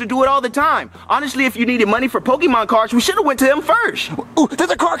 $5 to do it all the time. Honestly, if you needed money for Pokemon cards, we should have went to him first. Ooh, there's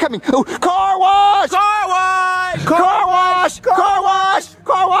a car coming. Ooh, car wash! Car wash! Car wash! Car wash!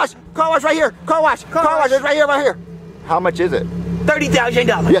 Car wash! Car wash right here! Car wash! Car wash! It's right here, right here. How much is it?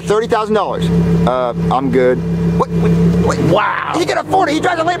 $30,000. Yeah, $30,000. I'm good. Wait. Wow. He can afford it. He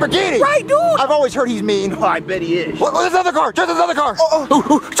drives a Lamborghini. Right, dude. I've always heard he's mean. Oh, I bet he is. Well, there's another car. There's another car.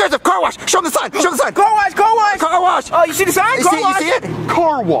 Joseph, car wash. Show him the sign. Show him the sign. Car wash, car wash. Car wash. Oh, you see the sign? You see it?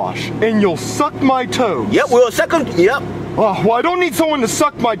 Car wash, and you'll suck my toes. Yep, we'll suck them. Yep. Oh, well, I don't need someone to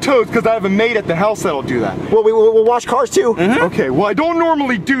suck my toes because I have a maid at the house that'll do that. Well, we'll wash cars too. Okay, well, I don't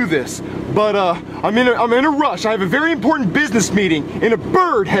normally do this, but I'm in a rush. I have a very important business meeting, and a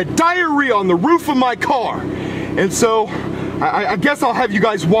bird had diarrhea on the roof of my car. And so, I guess I'll have you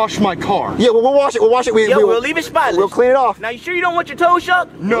guys wash my car. Yeah, well, we'll wash it. We'll wash it. We'll leave it spotless. We'll clean it off. Now, you sure you don't want your toes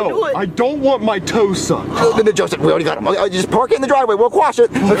sucked? No, we'll do it. I don't want my toes sucked. No, Joseph, we already got them. Just park it in the driveway. We'll wash it.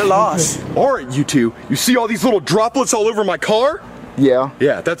 We're lost. All right, you two. You see all these little droplets all over my car? Yeah.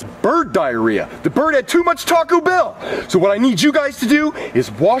 Yeah, that's bird diarrhea. The bird had too much Taco Bell. So what I need you guys to do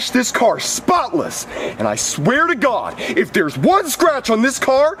is wash this car spotless. And I swear to God, if there's one scratch on this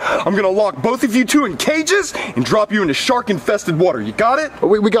car, I'm gonna lock both of you two in cages and drop you into shark-infested water. You got it?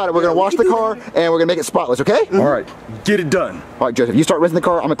 We got it. We're gonna wash the car and we're gonna make it spotless, okay? All right, get it done. All right, Joseph, you start rinsing the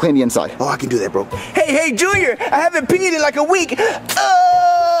car. I'm gonna clean the inside. Oh, I can do that, bro. Hey, Junior, I haven't peed in like a week.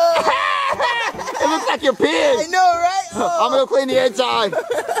 It looks like you're peeing. I know, right? Oh. I'm gonna clean the inside.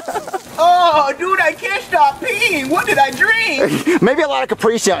 Oh, dude, I can't stop peeing. What did I drink? Maybe a lot of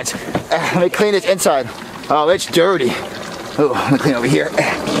Capri Suns. Let me clean this inside. Oh, it's dirty. Oh, let me clean over here.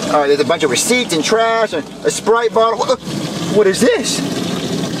 All right, there's a bunch of receipts and trash and a Sprite bottle. What is this?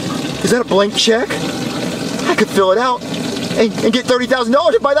 Is that a blank check? I could fill it out and get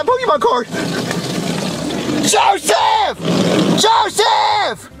 $30,000 to buy that Pokemon card. Joseph!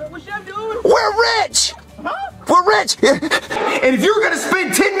 Joseph! What's up, dude? We're rich! Huh? We're rich! And if you're gonna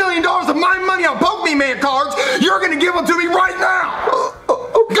spend $10 million of my money on Pokemon cards, you're gonna give them to me right now!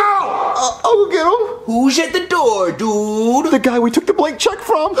 Go! I'll go get him. Who's at the door, dude? The guy we took the blank check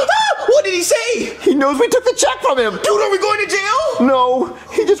from. What did he say? He knows we took the check from him. Dude, are we going to jail? No,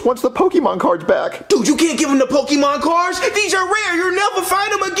 he just wants the Pokemon cards back. Dude, you can't give him the Pokemon cards. These are rare. You'll never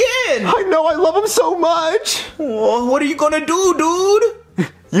find them again. I know, I love him so much. Oh, what are you gonna do, dude?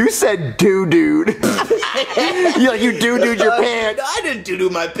 You said dude. You doo-dooed your pants. I didn't doo-doo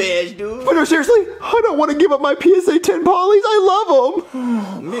my pants, dude. But no, seriously, I don't want to give up my PSA 10 polys. I love them.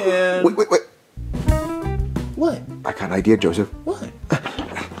 Oh, man. Wait. What? I got an idea, Joseph. What?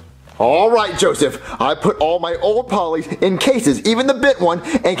 All right, Joseph. I put all my old polys in cases, even the bit one.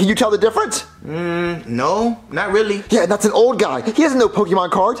 And can you tell the difference? No, not really. Yeah, that's an old guy. He doesn't know Pokemon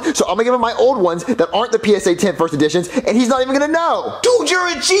cards, so I'm gonna give him my old ones that aren't the PSA 10 first editions, and he's not even gonna know. Dude, you're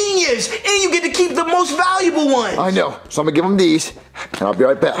a genius, and you get to keep the most valuable ones. I know, so I'm gonna give him these, and I'll be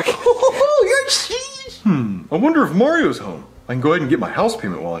right back. You're a genius. I wonder if Mario's home. I can go ahead and get my house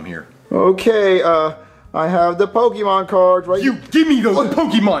payment while I'm here. Okay, I have the Pokemon cards right. You give me those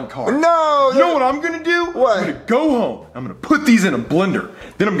Pokemon cards. No. You know what I'm gonna do? What? I'm gonna go home. I'm gonna put these in a blender.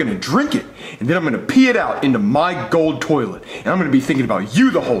 Then I'm gonna drink it, and then I'm gonna pee it out into my gold toilet. And I'm gonna be thinking about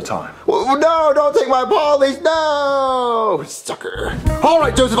you the whole time. Well, no, don't take my polys. No, sucker. All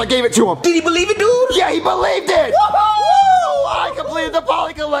right, Joseph, I gave it to him. Did he believe it, dude? Yeah, he believed it. Woo! I completed the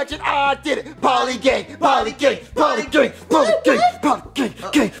poly collection. I did it. Poly gang, poly gang, poly gang, poly gang, poly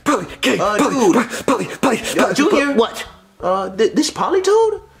gang, poly gang, poly. Junior. What? This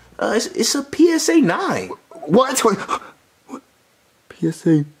Politoad? It's a PSA 9. What?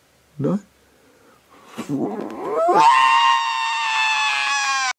 PSA 9?